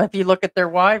of them. If you look at their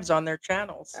wives on their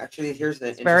channels, actually, here's the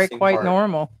it's very interesting quite part.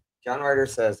 normal. John Ryder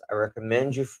says, "I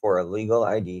recommend you for a legal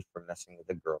ID for messing with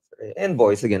a girl." And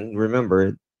boys, again,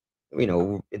 remember,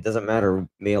 it doesn't matter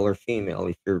male or female.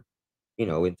 If you're,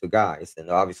 into guys, then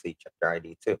obviously check their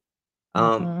ID too.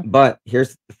 Mhm. But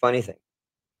here's the funny thing.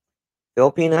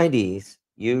 Philippine IDs,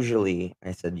 usually,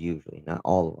 I said usually, not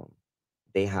all of them,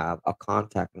 they have a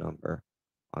contact number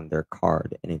on their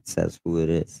card and it says who it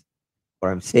is. What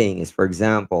I'm saying is, for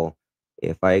example,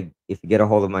 if you get a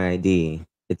hold of my ID,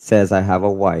 it says I have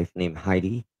a wife named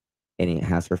Heidi and it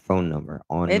has her phone number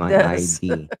on It my does.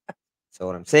 ID. So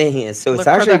what I'm saying is, so it's Look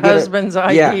for the actually good. husband's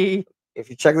Yeah, ID. if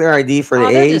you check their ID for the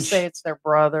Oh, they just say age, it's their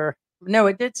brother. No,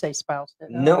 it did say spouse,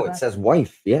 didn't it? no, on it that? says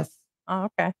wife. Yes. Oh,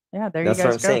 okay. Yeah, there That's you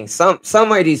what guys I'm go. saying.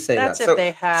 Some IDs say That's that. if So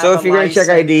they have so a if you're gonna check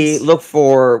ID, license. look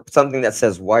for something that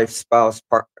says wife, spouse,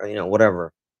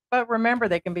 whatever. But remember,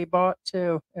 they can be bought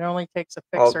too. It only takes a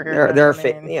Well, fixer here. there are Doesn't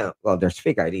fake. mean. Yeah. Well, there's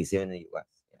fake IDs even in the U.S.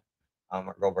 Yeah.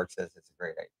 Mark Goldberg says it's a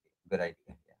great idea. Good idea.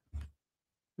 Yeah.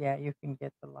 Yeah, you can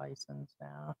get the license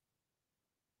now.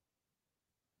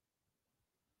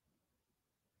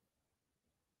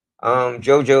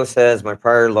 JoJo says my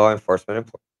prior law enforcement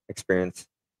experience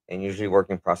and usually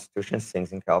working prostitution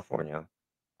stings in California.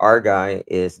 Our guy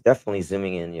is definitely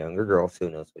zooming in younger girls. Who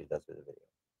knows what he does with the video?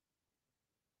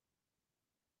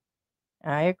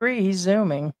 I agree. He's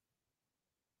zooming.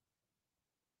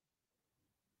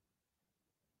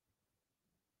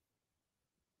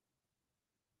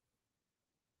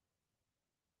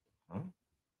 Huh?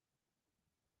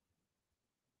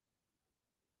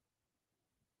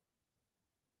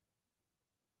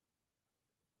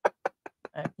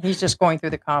 He's just going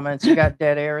through the comments. You got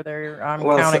dead air there. I'm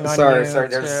Well, counting on sorry. you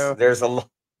There's too. there's a lot.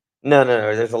 No.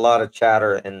 There's a lot of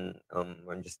chatter, and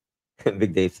I'm just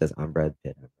Big Dave says I'm Brad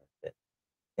Pitt. I'm Brad Pitt.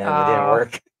 Yeah, it didn't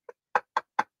work.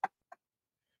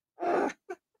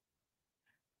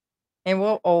 And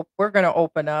we're going to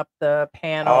open up the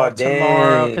panel Oh,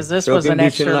 tomorrow dang. because this was Philippine an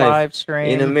Beach in extra life. live In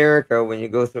stream. America, when you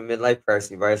go through midlife crisis,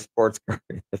 you buy a sports car.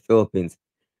 In the Philippines,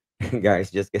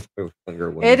 guys just get through younger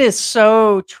women. It is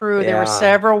so true. There were Yeah.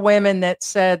 several women that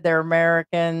said they're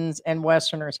Americans and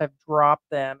Westerners have dropped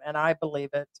them, and I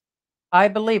believe it. I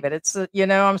believe it. It's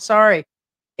I'm sorry.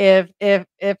 If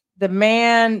the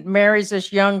man marries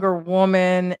this younger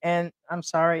woman, and I'm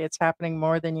sorry, it's happening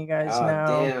more than you guys Oh,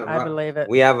 know. damn. I believe it.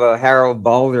 We have a Harold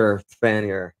Balder fan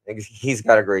here. He's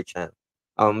got a great channel.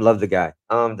 Love the guy.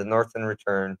 The Northern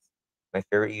Returns. My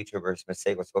favorite YouTuber's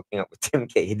mistake was hooking up with Tim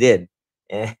K. He did,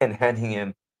 and handing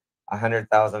him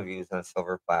 100,000 views on a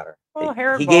silver platter. Well,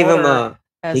 Harold He gave him Balder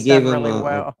he has gave done him really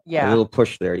well. a Yeah. little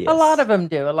push there. Yes. A lot of them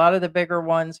do. A lot of the bigger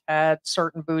ones had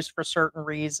certain boosts for certain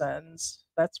reasons.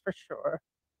 That's for sure.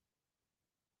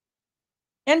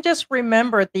 And just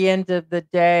remember at the end of the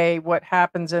day, what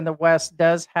happens in the West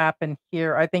does happen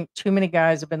here. I think too many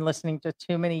guys have been listening to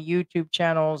too many YouTube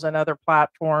channels and other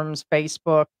platforms,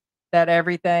 Facebook, that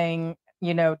everything,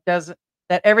 doesn't,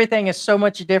 that everything is so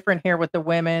much different here with the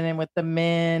women and with the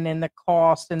men and the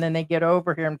cost. And then they get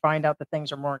over here and find out that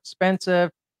things are more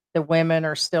expensive. The women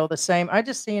are still the same. I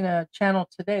just seen a channel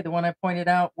today, the one I pointed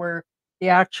out, where the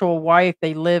actual wife,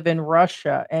 they live in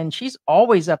Russia, and she's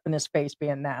always up in his face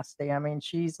being nasty. I mean,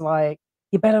 she's like,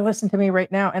 "You better listen to me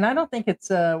right now." And I don't think it's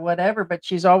whatever, but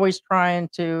she's always trying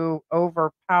to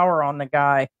overpower on the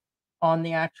guy on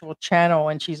the actual channel,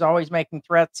 and she's always making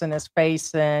threats in his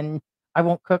face and I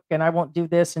won't cook and I won't do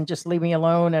this and just leave me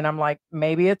alone. And I'm like,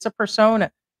 maybe it's a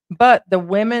persona. But the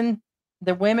women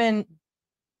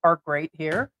are great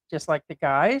here, just like the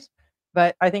guys.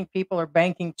 But I think people are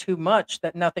banking too much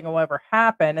that nothing will ever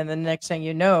happen. And the next thing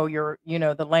you know,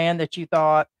 the land that you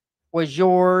thought was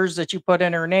yours, that you put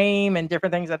in her name and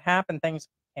different things that happen, things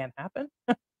can happen.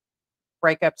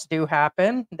 Breakups do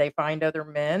happen. They find other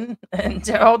men and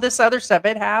all this other stuff.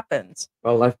 It happens.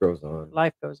 Well, life goes on.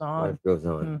 Life goes on. Life goes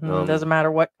on. Doesn't matter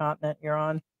what continent you're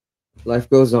on. Life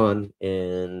goes on,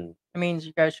 and It means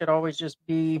you guys should always just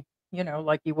be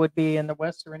like you would be in the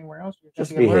West or anywhere else. You're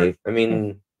Just gonna be alert. behave. I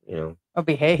mean,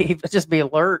 Behave. Just be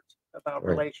alert about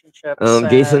right. relationships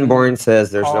Jason and Bourne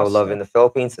says there's no cost. love in the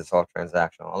Philippines. It's all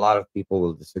transactional. A lot of people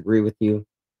will disagree with you.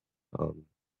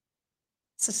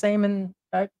 It's the same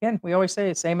again, we always say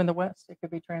the same in the West. It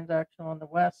could be transactional in the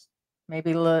West,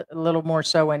 maybe a little more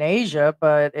so in Asia,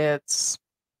 but I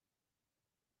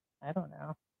don't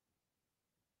know.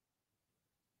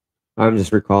 I'm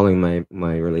just recalling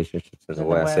my relationships in the In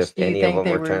the West. If West, do you any of think them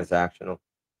they were were? transactional,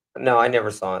 no, I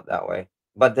never saw it that way.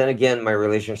 But then again, my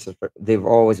relationships they've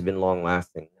always been long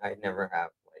lasting. I never have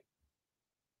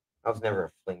I was never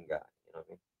a fling guy. You know what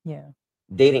I mean? Yeah.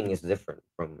 Dating is different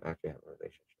from actually having a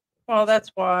relationship. Well,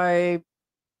 that's why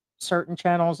certain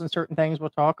channels and certain things will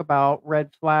talk about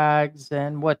red flags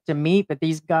and what to meet, but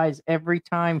these guys every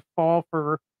time fall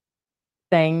for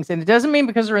things, and it doesn't mean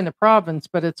because they're in the province,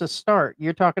 but it's a start.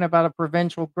 You're talking about a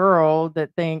provincial girl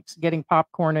that thinks getting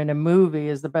popcorn in a movie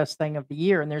is the best thing of the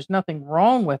year, and there's nothing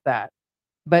wrong with that.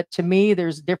 But to me,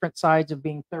 there's different sides of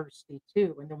being thirsty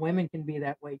too, and the women can be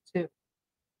that way too.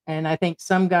 And I think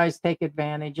some guys take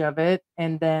advantage of it,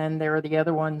 and then there are the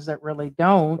other ones that really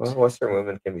don't. Well, Western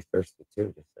women can be thirsty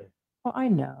too. Just saying. Well, I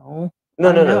know. No,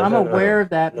 I no, know. no, I'm no, no, aware no. of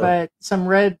that, No. but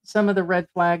some of the red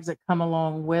flags that come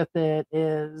along with it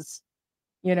is,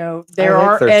 there like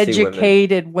are thirsty women.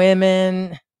 educated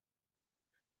women.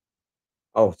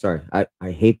 Oh, sorry.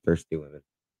 I hate thirsty women.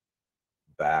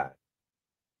 Bad.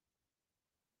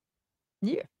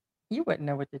 You wouldn't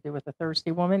know what to do with a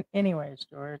thirsty woman anyways,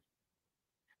 George.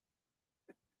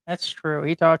 That's true.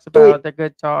 He talks about the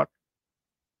good talk.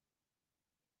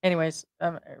 Anyways,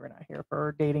 we're not here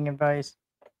for dating advice.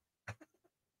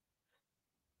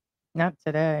 Not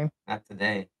today. Not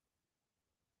today.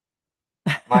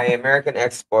 My American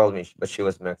ex spoiled me, but she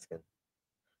was Mexican.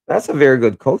 That's a very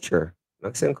good culture.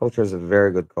 Mexican culture is a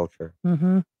very good culture.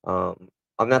 Mm-hmm.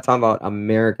 I'm not talking about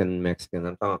American Mexican.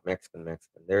 I'm talking about Mexican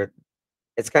Mexican.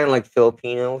 It's kind of like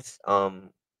Filipinos.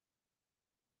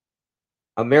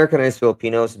 Americanized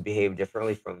Filipinos behave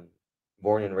differently from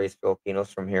born and raised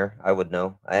Filipinos from here. I would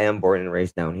know. I am born and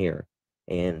raised down here,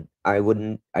 and I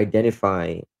wouldn't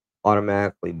identify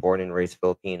automatically born and raised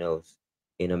Filipinos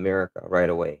in America right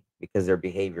away because their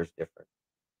behavior is different.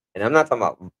 And I'm not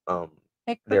talking about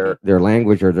their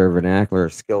language or their vernacular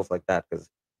skills like that, because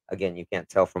again, you can't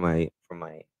tell from my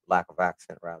lack of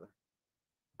accent, rather.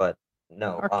 But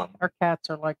no, our cats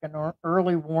are like an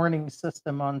early warning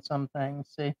system on some things.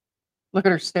 See, look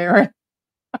at her staring.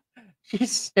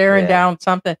 She's staring down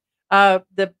something.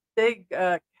 The big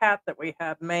cat that we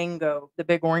have, Mango, the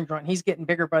big orange one, he's getting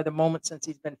bigger by the moment since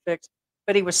he's been fixed.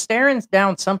 But he was staring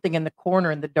down something in the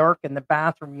corner in the dark in the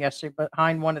bathroom yesterday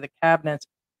behind one of the cabinets.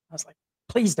 I was like,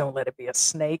 please don't let it be a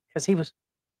snake, because he was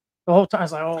the whole time. I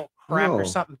was like, oh crap,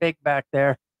 there's something big back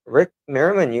there. Rick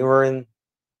Merriman, you were in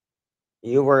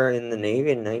the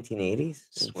Navy in 1980s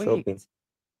in the Philippines.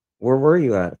 Where were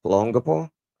you at? Olongapo?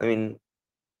 I mean,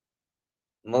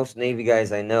 most Navy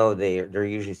guys I know, they're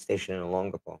usually stationed in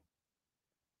Olongapo.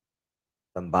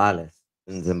 Zambales.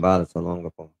 In Zambales,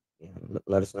 Olongapo. Yeah,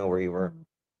 let us know where you were.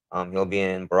 He'll be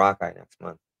in Boracay next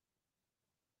month.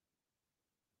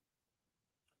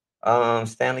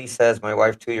 Stanley says my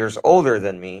wife 2 years older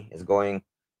than me is going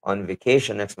on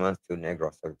vacation next month to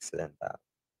Negros Occidental.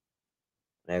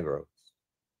 Negros.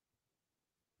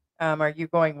 Are you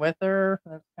going with her?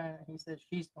 He says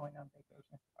she's going on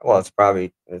vacation. Well, it's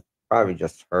probably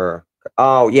just her.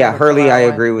 Oh yeah, Hurley, I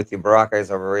agree with you. Boracay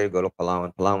is overrated. Go to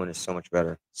Palawan. Palawan is so much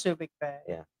better. Subic Bay.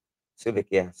 Yeah, Subic.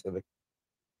 Yeah, Subic.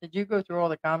 Did you go through all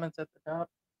the comments at the top?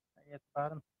 At the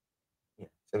bottom. Yeah,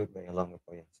 Subic Bay, along with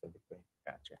Subic Bay.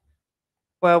 Gotcha.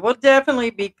 Well, we'll definitely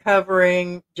be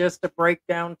covering just a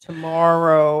breakdown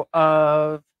tomorrow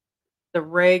of the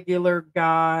regular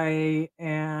guy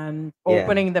and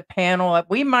opening the panel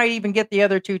up. We might even get the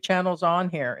other two channels on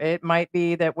here. It might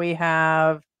be that we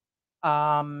have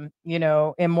MYK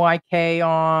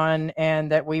on,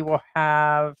 and that we will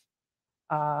have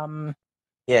and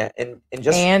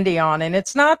just Andy on. And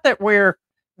it's not that we're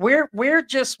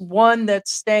just one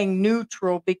that's staying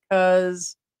neutral,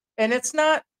 because, and it's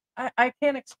not, I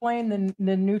can't explain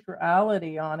the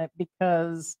neutrality on it,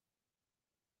 because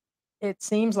it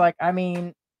seems like,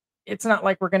 it's not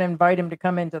like we're going to invite him to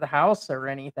come into the house or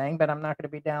anything, but I'm not going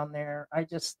to be down there. I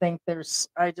just think I don't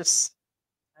know,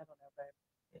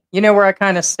 babe. You know where I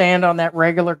kind of stand on that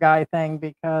regular guy thing,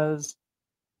 because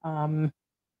now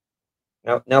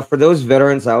for those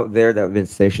veterans out there that have been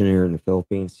stationed here in the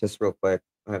Philippines, just real quick,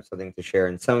 I have something to share,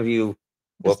 and some of you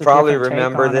will probably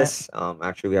remember this.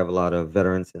 Actually, we have a lot of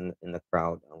veterans in the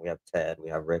crowd. We have Ted, we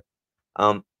have Rick.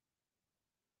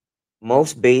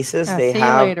 most bases See you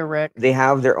later, Rick. they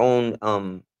have their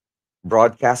own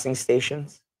broadcasting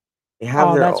stations. They have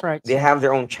Oh, their that's right. they have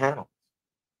their own channel.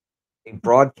 They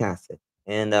broadcast it,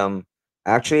 and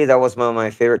actually that was one of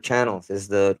my favorite channels. Is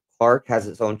the Clark has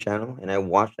its own channel, and I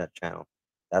watched that channel.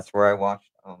 That's where I watched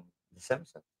The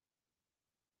Simpsons.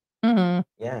 Mm-hmm.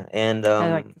 Yeah, and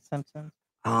I like The Simpsons.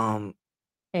 um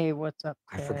Hey, what's up,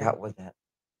 I Ted? forgot what that.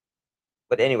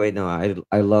 But anyway, no,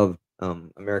 I love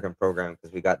American program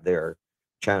because we got their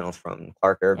channels from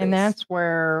Clark Air Base. And that's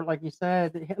where, like you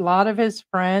said, a lot of his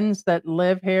friends that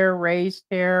live here, raised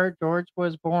here. George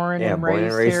was born and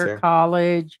raised here,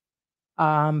 college,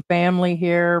 family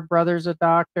here, brother's a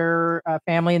doctor,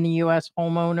 family in the U.S.,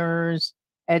 homeowners,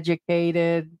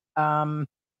 educated.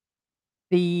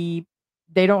 They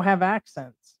don't have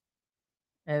accents.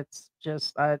 It's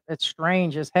just it's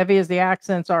strange. As heavy as the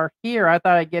accents are here, I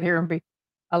thought I'd get here and be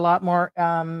a lot more.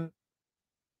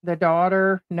 The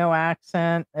daughter, no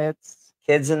accent. It's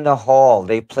Kids in the Hall.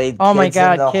 They played oh my Kids in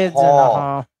God, the Kids in the Hall.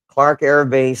 Hall. Clark Air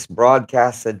Base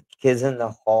broadcasted Kids in the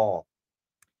Hall.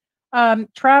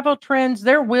 Travel trends.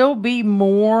 There will be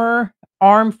more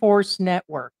Armed Force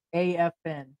Network.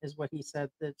 AFN is what he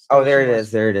said. Oh, there it is.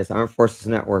 There it is. Armed Forces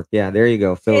Network. Yeah, there you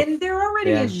go. So, and there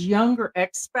already is younger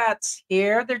expats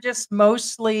here. They're just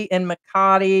mostly in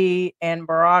Makati and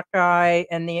Boracay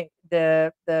and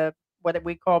the what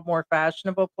we call more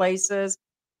fashionable places.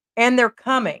 And they're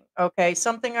coming. Okay.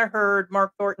 Something I heard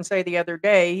Mark Thornton say the other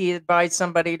day, he advised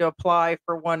somebody to apply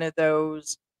for one of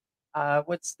those.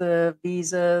 What's the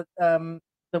visa? The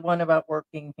one about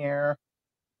working here.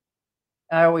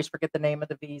 I always forget the name of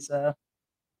the visa.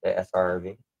 The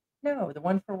SRV. No, the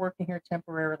one for working here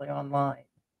temporarily online.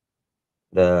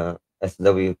 The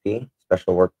SWP,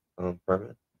 Special Work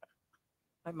Permit.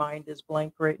 My mind is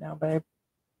blank right now, babe.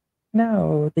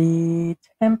 No, the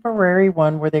temporary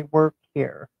one where they work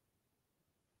here.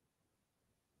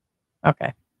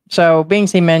 Okay. So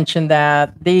Bingsy mentioned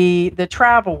that the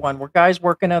travel one where guys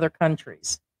work in other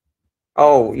countries.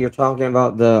 Oh, you're talking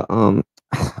about the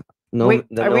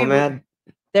nomad?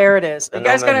 There it is. The You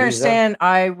guys got to nomad visa? understand,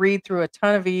 I read through a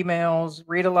ton of emails,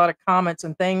 read a lot of comments,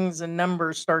 and things and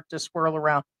numbers start to swirl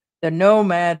around. The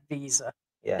nomad visa.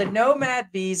 Yeah. The nomad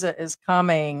visa is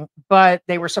coming, but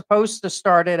they were supposed to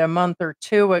start it a month or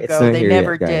two It's ago. not They here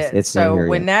never yet, guys. did. It's not So here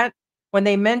when yet. when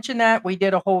they mentioned that, we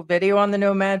did a whole video on the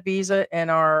nomad visa in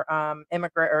our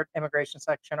immigration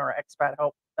section or expat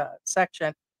help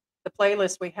section, the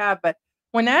playlist we have. But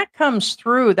when that comes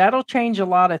through, that'll change a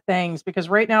lot of things because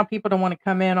right now people don't want to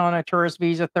come in on a tourist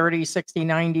visa 30, 60,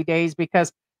 90 days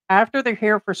because after they're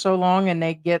here for so long and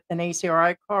they get an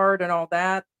ACRI card and all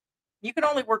that, you can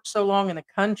only work so long in the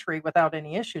country without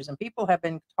any issues. And people have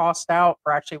been tossed out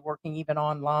for actually working even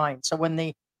online. So when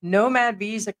the nomad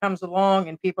visa comes along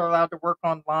and people are allowed to work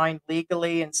online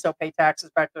legally and still pay taxes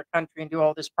back to their country and do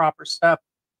all this proper stuff,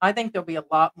 I think there'll be a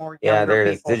lot more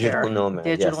younger people digital here. nomad.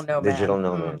 Digital Yes. nomad. Digital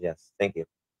nomad. Yes. Thank you.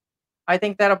 I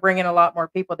think that'll bring in a lot more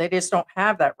people. They just don't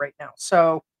have that right now.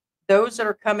 So those that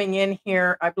are coming in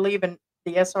here, I believe in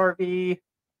the SRV,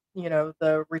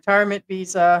 the retirement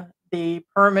visa, the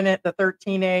permanent, the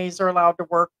 13As are allowed to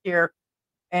work here.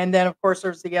 And then, of course,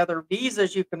 there's the other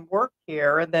visas you can work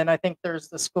here. And then I think there's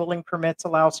the schooling permits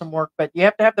allow some work, but you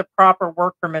have to have the proper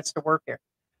work permits to work here.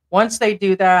 Once they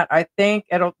do that, I think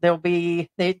they'll be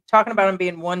talking about them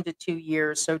being 1 to 2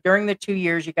 years. So during the 2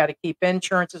 years, you got to keep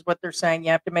insurance, is what they're saying.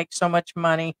 You have to make so much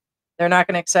money. They're not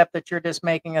going to accept that you're just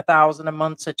making 1,000 a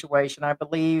month situation. I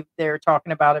believe they're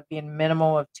talking about it being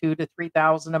minimal of 2,000 to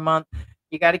 3,000 a month.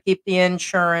 You got to keep the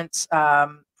insurance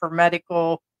for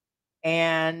medical,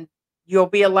 and you'll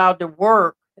be allowed to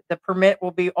work. The permit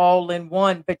will be all in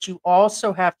one, but you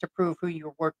also have to prove who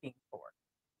you're working for.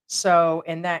 So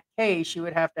in that case, you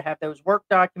would have to have those work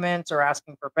documents or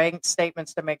asking for bank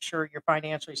statements to make sure you're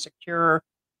financially secure.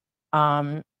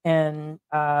 The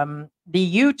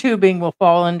YouTubing will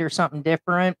fall under something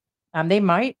different. They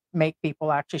might make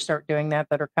people actually start doing that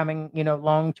are coming,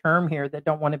 long term here that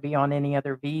don't want to be on any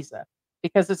other visa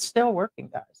because it's still working,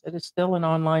 guys. It is still an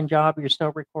online job. You're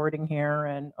still recording here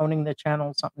and owning the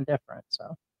channel is something different.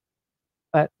 So,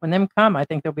 but when them come, I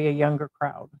think there'll be a younger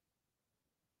crowd.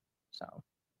 So.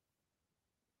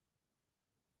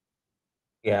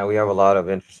 Yeah, we have a lot of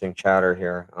interesting chatter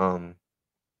here.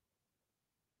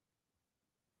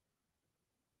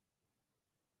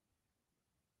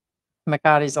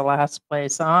 Makati's the last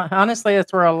place. Honestly,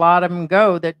 that's where a lot of them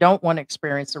go that don't want to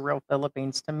experience the real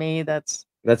Philippines. To me, that's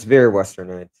very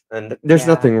westernized, and there's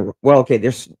nothing. Well, okay,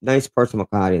 there's nice parts of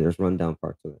Makati. There's rundown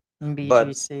parts of it.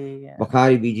 BGC.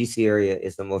 Makati BGC area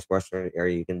is the most western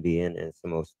area you can be in, and it's the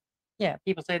most Yeah,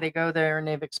 people say they go there and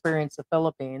they've experienced the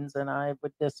Philippines, and I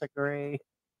would disagree.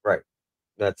 Right.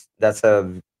 That's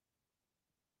a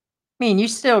I mean, you're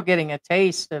still getting a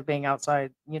taste of being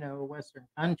outside, a Western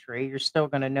country. You're still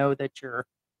going to know that you're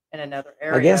in another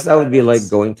I guess area, that would but be like it's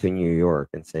going to New York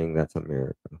and saying that's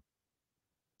America.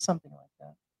 something like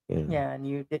that. Yeah. Yeah, and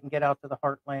you didn't get out to the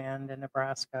heartland in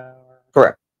Nebraska or,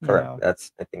 Correct. you Correct. know,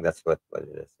 I think that's what it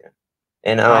is. Yeah.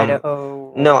 And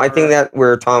Idaho no, I think or that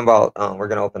we're talking about we're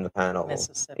gonna open the panel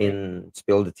Mississippi. in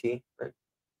Spill the Tea, right?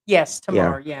 Yes, Yeah.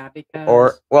 tomorrow. Yeah, Or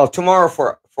because well, tomorrow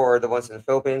for the ones in the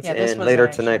Philippines, yeah, this and was an later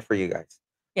extra. tonight for you guys.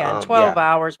 Yeah, in Yeah. 12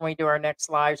 hours when we do our next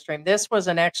live stream. This was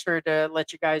an extra to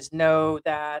let you guys know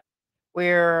that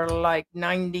we're like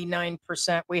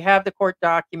 99%. We have the court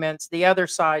documents. The other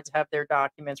sides have their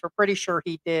documents. We're pretty sure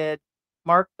he did.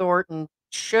 Mark Thornton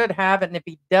should have it. And if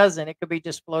he doesn't, it could be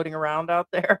just floating around out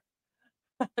there.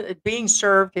 Being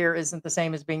served here isn't the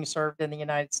same as being served in the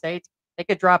United States. They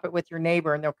could drop it with your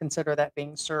neighbor and they'll consider that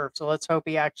being served. So let's hope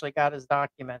he actually got his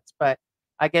documents. But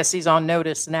I guess he's on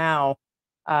notice now.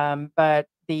 But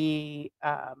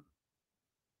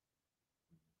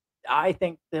I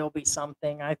think there'll be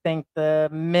something. I think the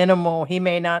minimal he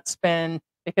may not spend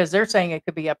because they're saying it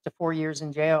could be up to 4 years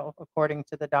in jail according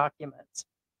to the documents.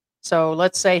 So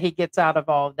let's say he gets out of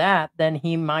all of that, then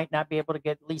he might not be able to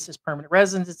get at least his permanent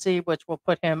residency, which will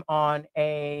put him on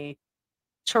a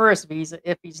tourist visa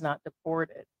if he's not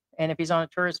deported. And if he's on a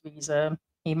tourist visa,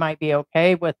 he might be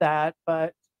okay with that,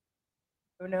 but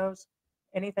who knows?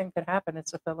 Anything could happen.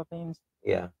 It's the Philippines.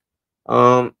 Yeah.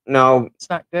 Now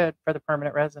It's not good for the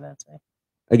permanent residency.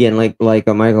 again, like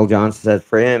Michael Johnson said,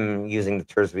 for him using the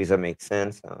tourist visa makes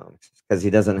sense because he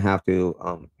doesn't have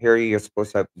to. Here you're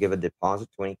supposed to have to give a deposit,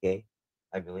 20K,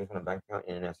 I believe, on a bank account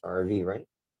in an SRV, right?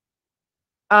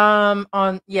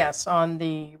 On yes, on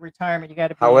the retirement, you got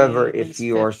to be However, at if least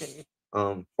you are 50.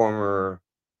 Former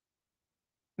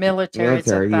Military, it's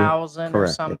military, 1,000 or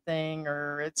correct. something,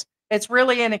 or it's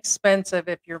really inexpensive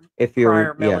if you're If you're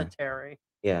prior military.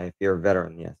 yeah, if you're a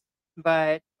veteran, yes.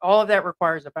 But all of that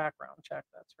requires a background check,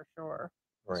 that's for sure.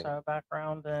 Right. So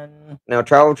background and Now,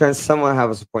 travel trends somewhat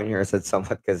have a point here. I said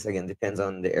somewhat because again, depends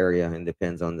on the area and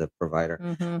depends on the provider.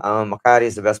 Makati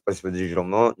is the best place for digital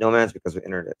nomads because of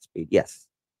internet speed. Yes,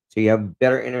 so you have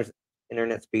better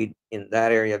internet speed in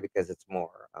that area because it's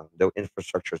more the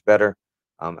infrastructure is better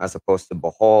as opposed to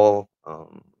Bohol.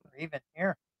 or even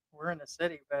here. We're in the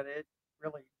city, but it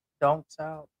really donks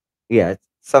out. Yeah,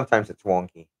 sometimes it's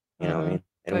wonky. You know what I mean?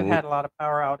 We've had a lot of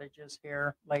power outages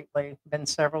here lately. Been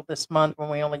several this month when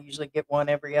we only usually get one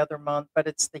every other month, but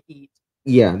it's the heat.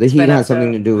 Yeah, the It's heat been has up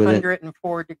something to do with it.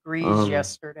 104 degrees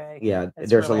yesterday. Yeah, It's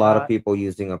there's a really lot of hot. people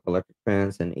using up electric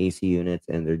fans and AC units,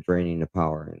 and they're draining the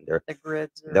power. And The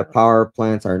grids the are power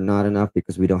plants are not enough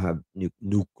because we don't have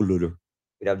nuclear.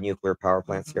 We have nuclear power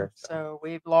plants here. So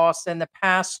we've lost in the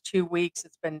past 2 weeks.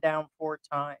 It's been down 4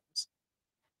 times.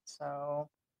 So,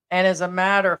 and as a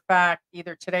matter of fact,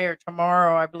 either today or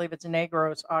tomorrow, I believe it's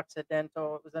Negros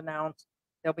Occidental. It was announced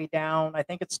they'll be down. I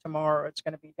think it's tomorrow. It's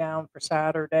going to be down for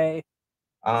Saturday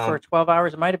for 12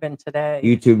 hours. It might have been today.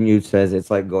 YouTube News says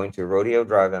it's like going to Rodeo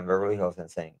Drive in Beverly Hills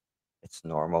and saying it's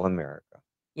normal America.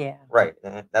 Yeah. Right.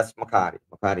 That's Makati.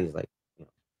 Makati is like,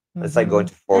 it's like going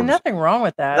to Forbes. And nothing wrong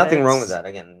with that. Nothing wrong with that.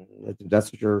 Again,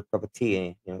 that's your cup of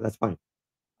tea. That's fine.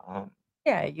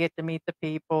 Yeah, you get to meet the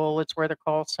people. It's where the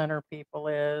call center people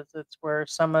is. It's where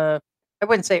I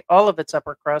wouldn't say all of it's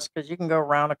upper crust because you can go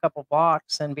around a couple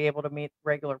blocks and be able to meet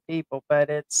regular people, but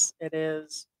it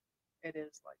is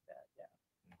like that.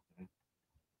 Yeah.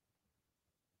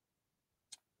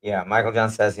 Yeah, Michael John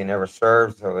says he never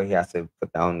served, so he has to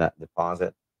put down that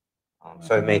deposit.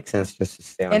 So it makes sense just to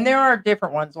stay on. And there are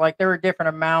different ones, like there are different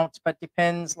amounts, but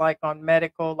depends like on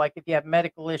medical. Like if you have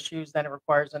medical issues, then it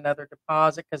requires another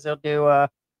deposit because they'll do a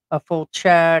full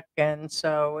check, and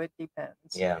so it depends.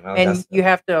 Yeah, no, and you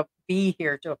have to be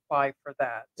here to apply for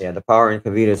that. Yeah, the power in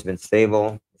Cavite has been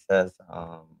stable. It says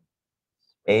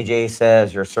AJ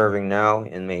says you're serving now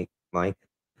and make Mike.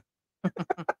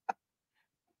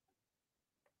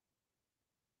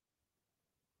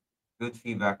 Good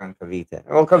feedback on Cavite.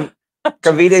 Well,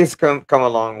 Cavite's come a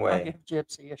long I'll way. give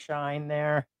Gypsy a shine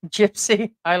there.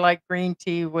 Gypsy, I like green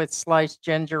tea with sliced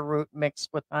ginger root mixed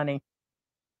with honey.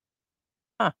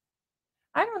 Huh.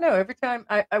 I don't know. Every time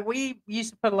we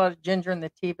used to put a lot of ginger in the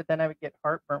tea, but then I would get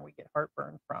heartburn. We get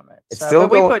heartburn from it.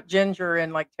 But we put ginger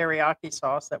in like teriyaki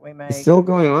sauce that we make. It's still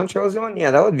going on, Chosen?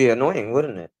 Yeah, that would be annoying,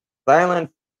 wouldn't it?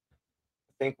 Thailand,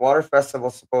 I think Water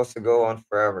Festival's supposed to go on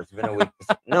forever. It's been a week.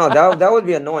 No, that would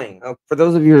be annoying. For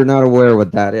those of you who are not aware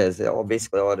what that is,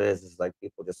 basically all it is like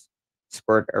people just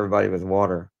squirt everybody with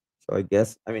water. So I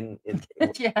guess I mean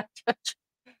Yeah,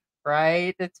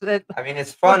 right. I mean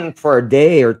it's Well, fun for a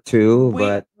day or two,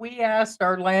 but we asked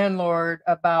our landlord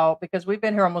about, because we've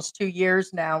been here almost 2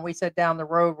 years now, and we said down the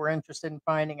road we're interested in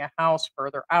finding a house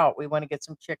further out. We want to get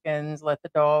some chickens, let the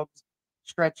dogs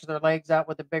stretch their legs out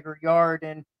with a bigger yard,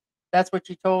 and that's what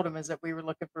you told him, is that we were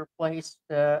looking for a place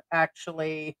to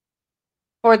actually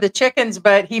for the chickens.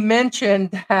 But he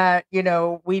mentioned that,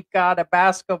 we've got a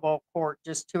basketball court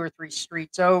just 2 or 3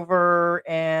 streets over,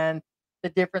 and the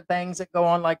different things that go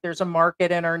on. Like there's a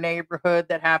market in our neighborhood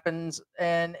that happens,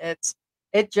 and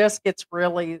it just gets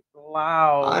really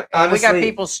loud. And we got honestly,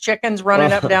 people's chickens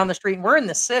running up and down the street, and we're in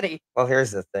the city. well,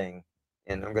 here's the thing,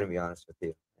 and I'm gonna be honest with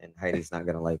you, and Heidi's not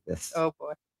gonna like this. Oh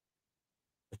boy.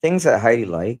 The things that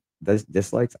Heidi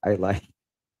dislikes, I like.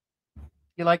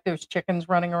 You like those chickens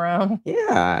running around?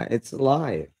 Yeah, it's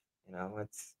alive.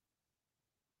 It's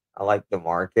I like the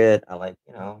market. I like,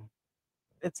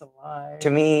 It's alive. to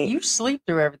me, You sleep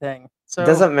through everything. it So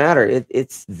doesn't matter.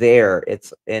 It's there.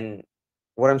 And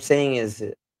what I'm saying is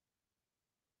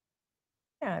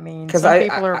yeah, I mean, because some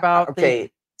people are about the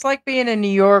okay, it's like being in New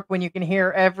York when you can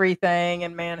hear everything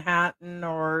in Manhattan,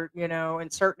 or, in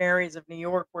certain areas of New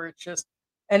York where it's just,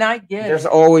 and I get there's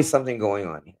it, always something going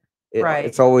on here.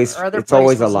 right. Our other It's place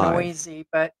always was alive. noisy,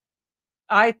 but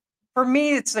I for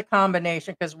me it's a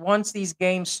combination, because once these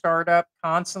games start up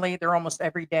constantly, they're almost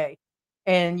every day.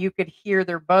 And you could hear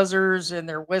their buzzers and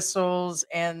their whistles,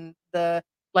 and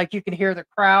you can hear the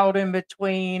crowd in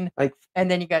between. Like,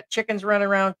 And then you got chickens running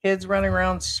around, kids running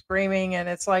around screaming, and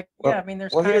it's like, yeah, I mean,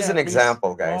 there's kind here's of an at least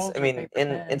example, guys. walls I or mean, paper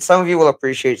and thin. some of you will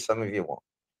appreciate, some of you won't.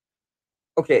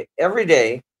 Okay, every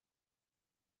day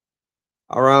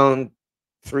around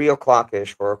 3 o'clock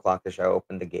ish, 4 o'clock ish, I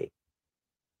open the gate.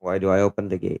 Why do I open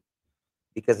the gate?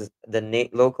 Because the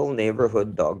local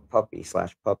neighborhood dog puppy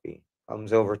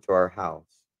comes over to our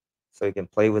house so he can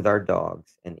play with our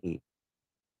dogs and eat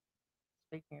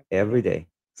Speaking of every eating, day.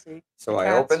 see, So the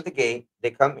I open cats. the gate.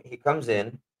 He comes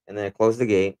in, and then I close the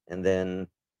gate, and then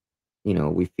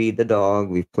we feed the dog,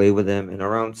 we play with him, and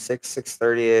around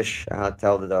 6:30 ish, I'll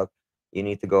tell the dog, you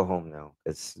need to go home now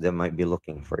because they might be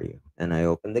looking for you. And I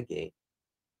open the gate,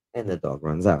 and the dog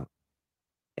runs out.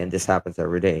 And this happens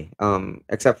every day.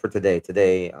 Except for today.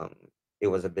 Today, it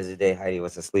was a busy day. Heidi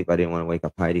was asleep. I didn't want to wake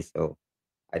up Heidi, so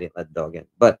I didn't let the dog in.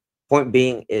 But point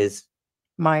being is,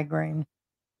 Migraine.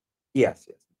 yes,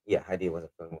 yes, yeah, Heidi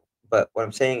wasn't feeling well. But what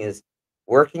I'm saying is,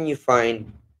 where can you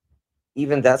find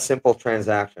even that simple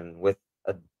transaction with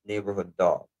a neighborhood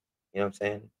dog? You know what I'm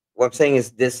saying? What I'm saying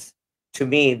is this, to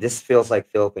me, this feels like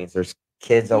Philippines. There's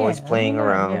kids always Yeah, playing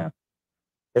around. yeah.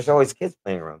 There's always kids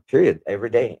playing around, period, every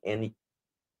day. And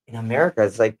in America,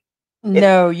 it's like, it,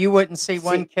 No, you wouldn't see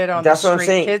one see, kid on the that's what I'm street.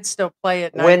 saying. Kids still play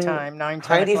at When nighttime, 9,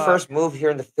 10 Heidi o'clock. first moved here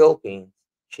in the Philippines,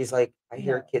 she's like, I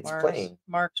hear No, kids playing.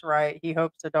 Mark's right. He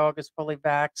hopes the dog is fully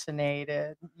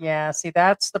vaccinated. Yeah, see,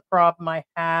 that's the problem I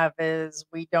have, is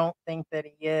we don't think that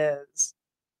he is,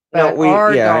 No, but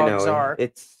our yeah, I dogs know. are.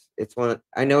 It's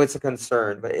I know it's a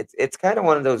concern, but it's kind of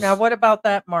one of Now, those. what about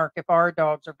that, Mark? If our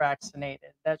dogs are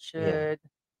vaccinated, that Yeah. should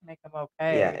make them Yeah,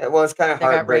 okay. well, it's kind of They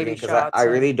got heartbreaking rabies because I shots in.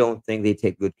 really don't think they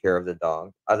take good care of the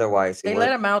dog. Otherwise, he They let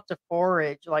would. them out to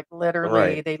forage, like literally,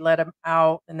 Right. they let them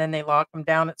out and then they lock them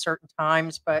down at certain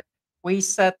times. But we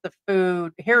set the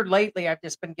food here lately. I've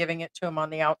just been giving it to them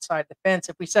on the outside the fence.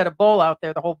 If we set a bowl out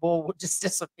there, the whole bowl will just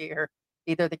disappear.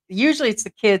 Usually it's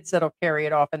the kids that'll carry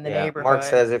it off in the Yeah. Mark neighborhood.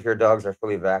 says if your dogs are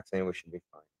fully vaccinated, we should be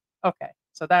fine. Okay,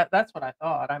 so that's what I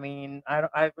thought. I mean,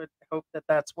 I would hope that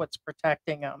that's what's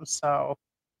protecting them. So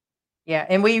yeah,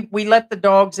 and we let the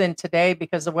dogs in today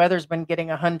because the weather's been getting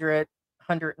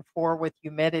 104 with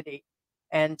humidity.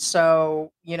 And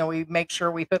so, we make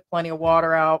sure we put plenty of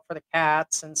water out for the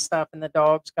cats and stuff, and the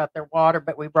dogs got their water,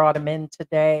 but we brought them in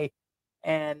today.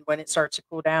 And when it starts to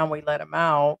cool down, we let them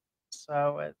out.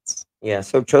 So it's Yeah.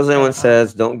 So Chosen One been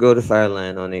says don't go to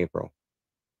Thailand on April.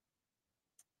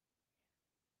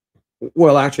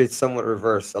 Well, actually, it's somewhat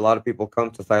reverse. A lot of people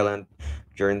come to Thailand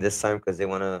during this time because they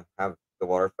want to have the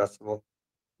water festival.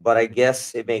 But I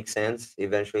guess it makes sense.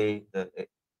 Eventually,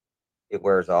 it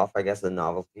wears off. I guess the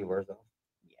novelty wears off.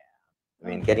 I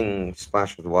mean, getting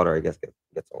splashed with water, I guess,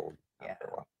 gets old Yeah. after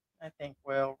a while. I think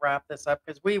we'll wrap this up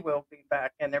because we will be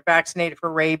back, and they're vaccinated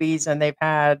for rabies, and they've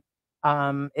had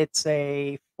it's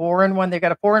a 4-in-1. They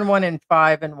got a 4-in-1 and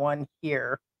 5-in-1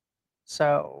 here.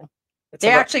 So It's they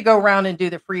about, actually go around and do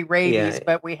the free rabies, yeah,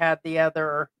 but we had the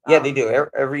other. yeah, they do.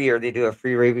 Every year they do a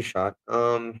free rabies shot.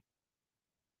 But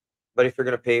if you're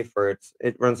gonna pay for it,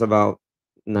 it runs about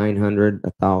 900,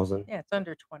 1,000. Yeah, it's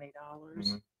under $20.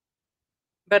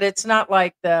 But it's not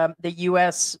like the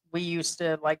US. We used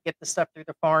to like get the stuff through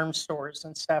the farm stores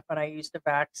and stuff, and I used to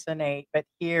vaccinate. But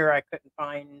here I couldn't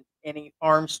find any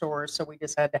farm stores, so we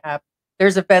just had to have.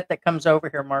 There's a vet that comes over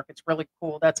here, Mark. It's really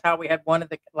cool. That's how we had one of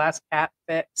the last cat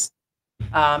fixed.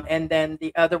 And then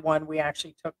the other one we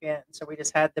actually took in. So we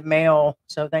just had the mail.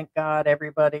 So thank God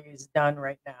everybody's done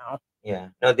right now. Yeah.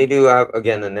 No, they do have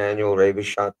again an annual rabies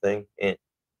shot thing, and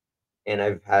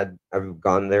I've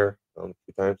gone there a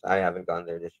few times. I haven't gone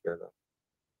there this year though.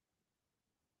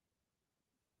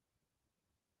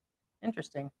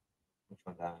 Interesting. Which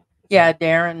one's that? Yeah,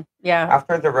 Darren. Yeah.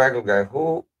 After the regular guy,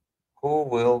 who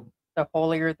will? The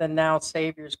holier than thou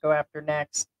saviors go after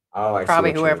next. Oh, I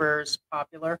Probably see what you mean. whoever's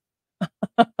popular.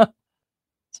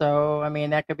 So, I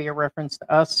mean, that could be a reference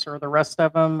to us or the rest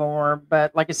of them,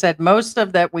 but like I said, most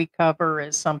of that we cover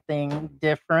is something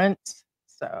different.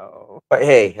 So, But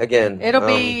hey, again, it'll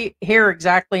be here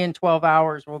exactly in 12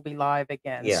 hours. We'll be live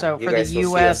again. Yeah, So you for the guys will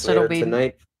see us US, it'll later be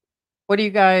tonight. What are you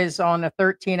guys on a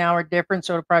 13-hour difference?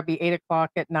 So it'll probably be 8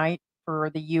 o'clock at night for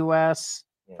the US.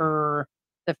 Yeah. For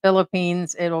the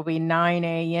Philippines, it'll be 9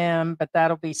 a.m., but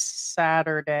that'll be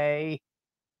Saturday.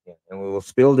 Yeah, and we will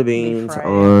spill the beans Friday.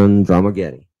 on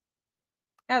Dramageddon.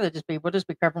 Yeah, we'll just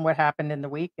be covering what happened in the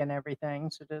week and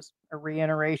everything. So just a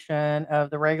reiteration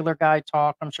of the regular guy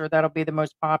talk. I'm sure that'll be the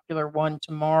most popular one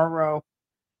tomorrow.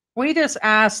 We just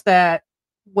asked that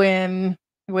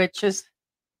which is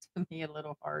to me a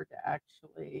little hard to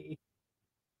actually.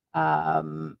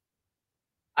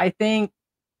 I think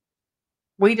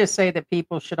we just say that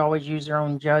people should always use their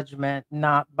own judgment,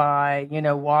 not by,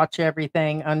 watch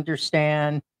everything,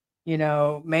 understand,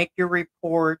 make your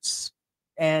reports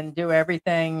and do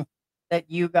everything that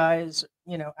you guys,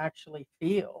 actually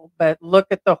feel. But look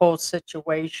at the whole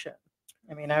situation.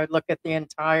 I mean, I would look at the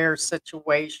entire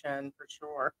situation for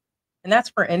sure. And that's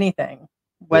for anything,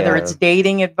 whether it's Yeah.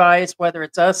 dating advice, whether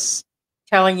it's us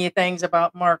telling you things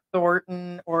about Mark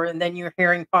Thornton, and then you're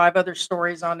hearing 5 other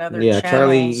stories on other Yeah,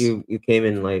 Charlie, channels. you came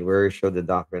in like where we showed the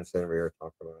documents and we were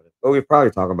talking about it. But we'll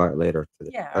probably talk about it later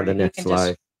Yeah, on or the you next can just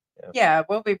live. Yeah,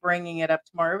 we'll be bringing it up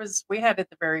tomorrow. We had it at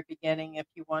the very beginning. If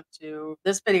you want to,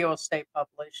 this video will stay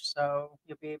published, so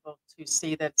you'll be able to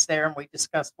see that it's there, and we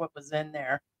discussed what was in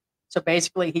there. So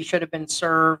basically, he should have been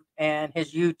served, and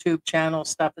his YouTube channel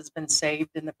stuff has been saved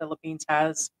in the Philippines.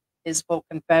 Has his full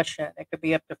confession. It could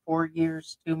be up to 4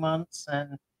 years, 2 months,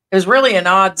 and it was really an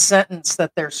odd sentence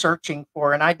that they're searching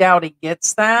for, and I doubt he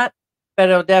gets that, but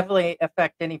it'll definitely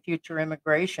affect any future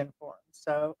immigration for him.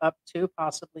 So up to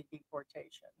possibly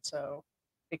deportation. So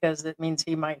because it means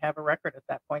he might have a record at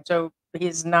that point. So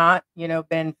he's not,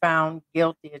 been found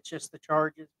guilty. It's just the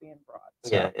charges being brought.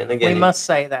 So Yeah, and again, we must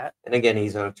say that. And again,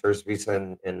 he's on a tourist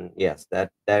visa, and yes,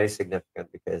 that is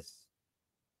significant because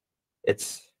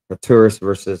it's a tourist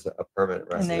versus a permanent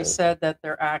resident. And they said that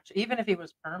they're actually, even if he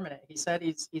was permanent, he said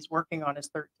he's working on his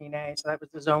 13A. So that was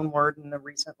his own word in the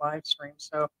recent live stream.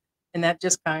 So, and that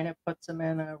just kind of puts him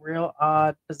in a real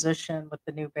odd position with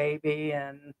the new baby.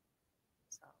 And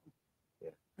so,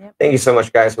 yep. Thank you so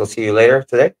much, guys. We'll see you later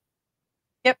today.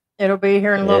 Yep, it'll be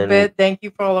here in a little bit. Thank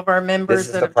you for all of our members.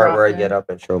 This is the part where I get up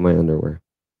and show my underwear.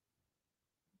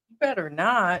 You better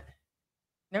not.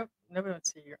 Nope, nobody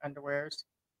wants to see your underwears.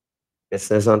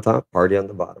 Business on top, party on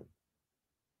the bottom.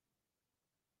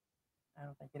 I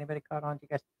don't think anybody caught on to you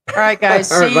guys. All right, guys.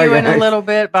 See you in a little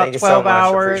bit, about 12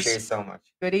 hours. Appreciate it so much.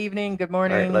 Good evening. Good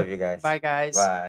morning. All right, love you guys. Bye, guys. Bye.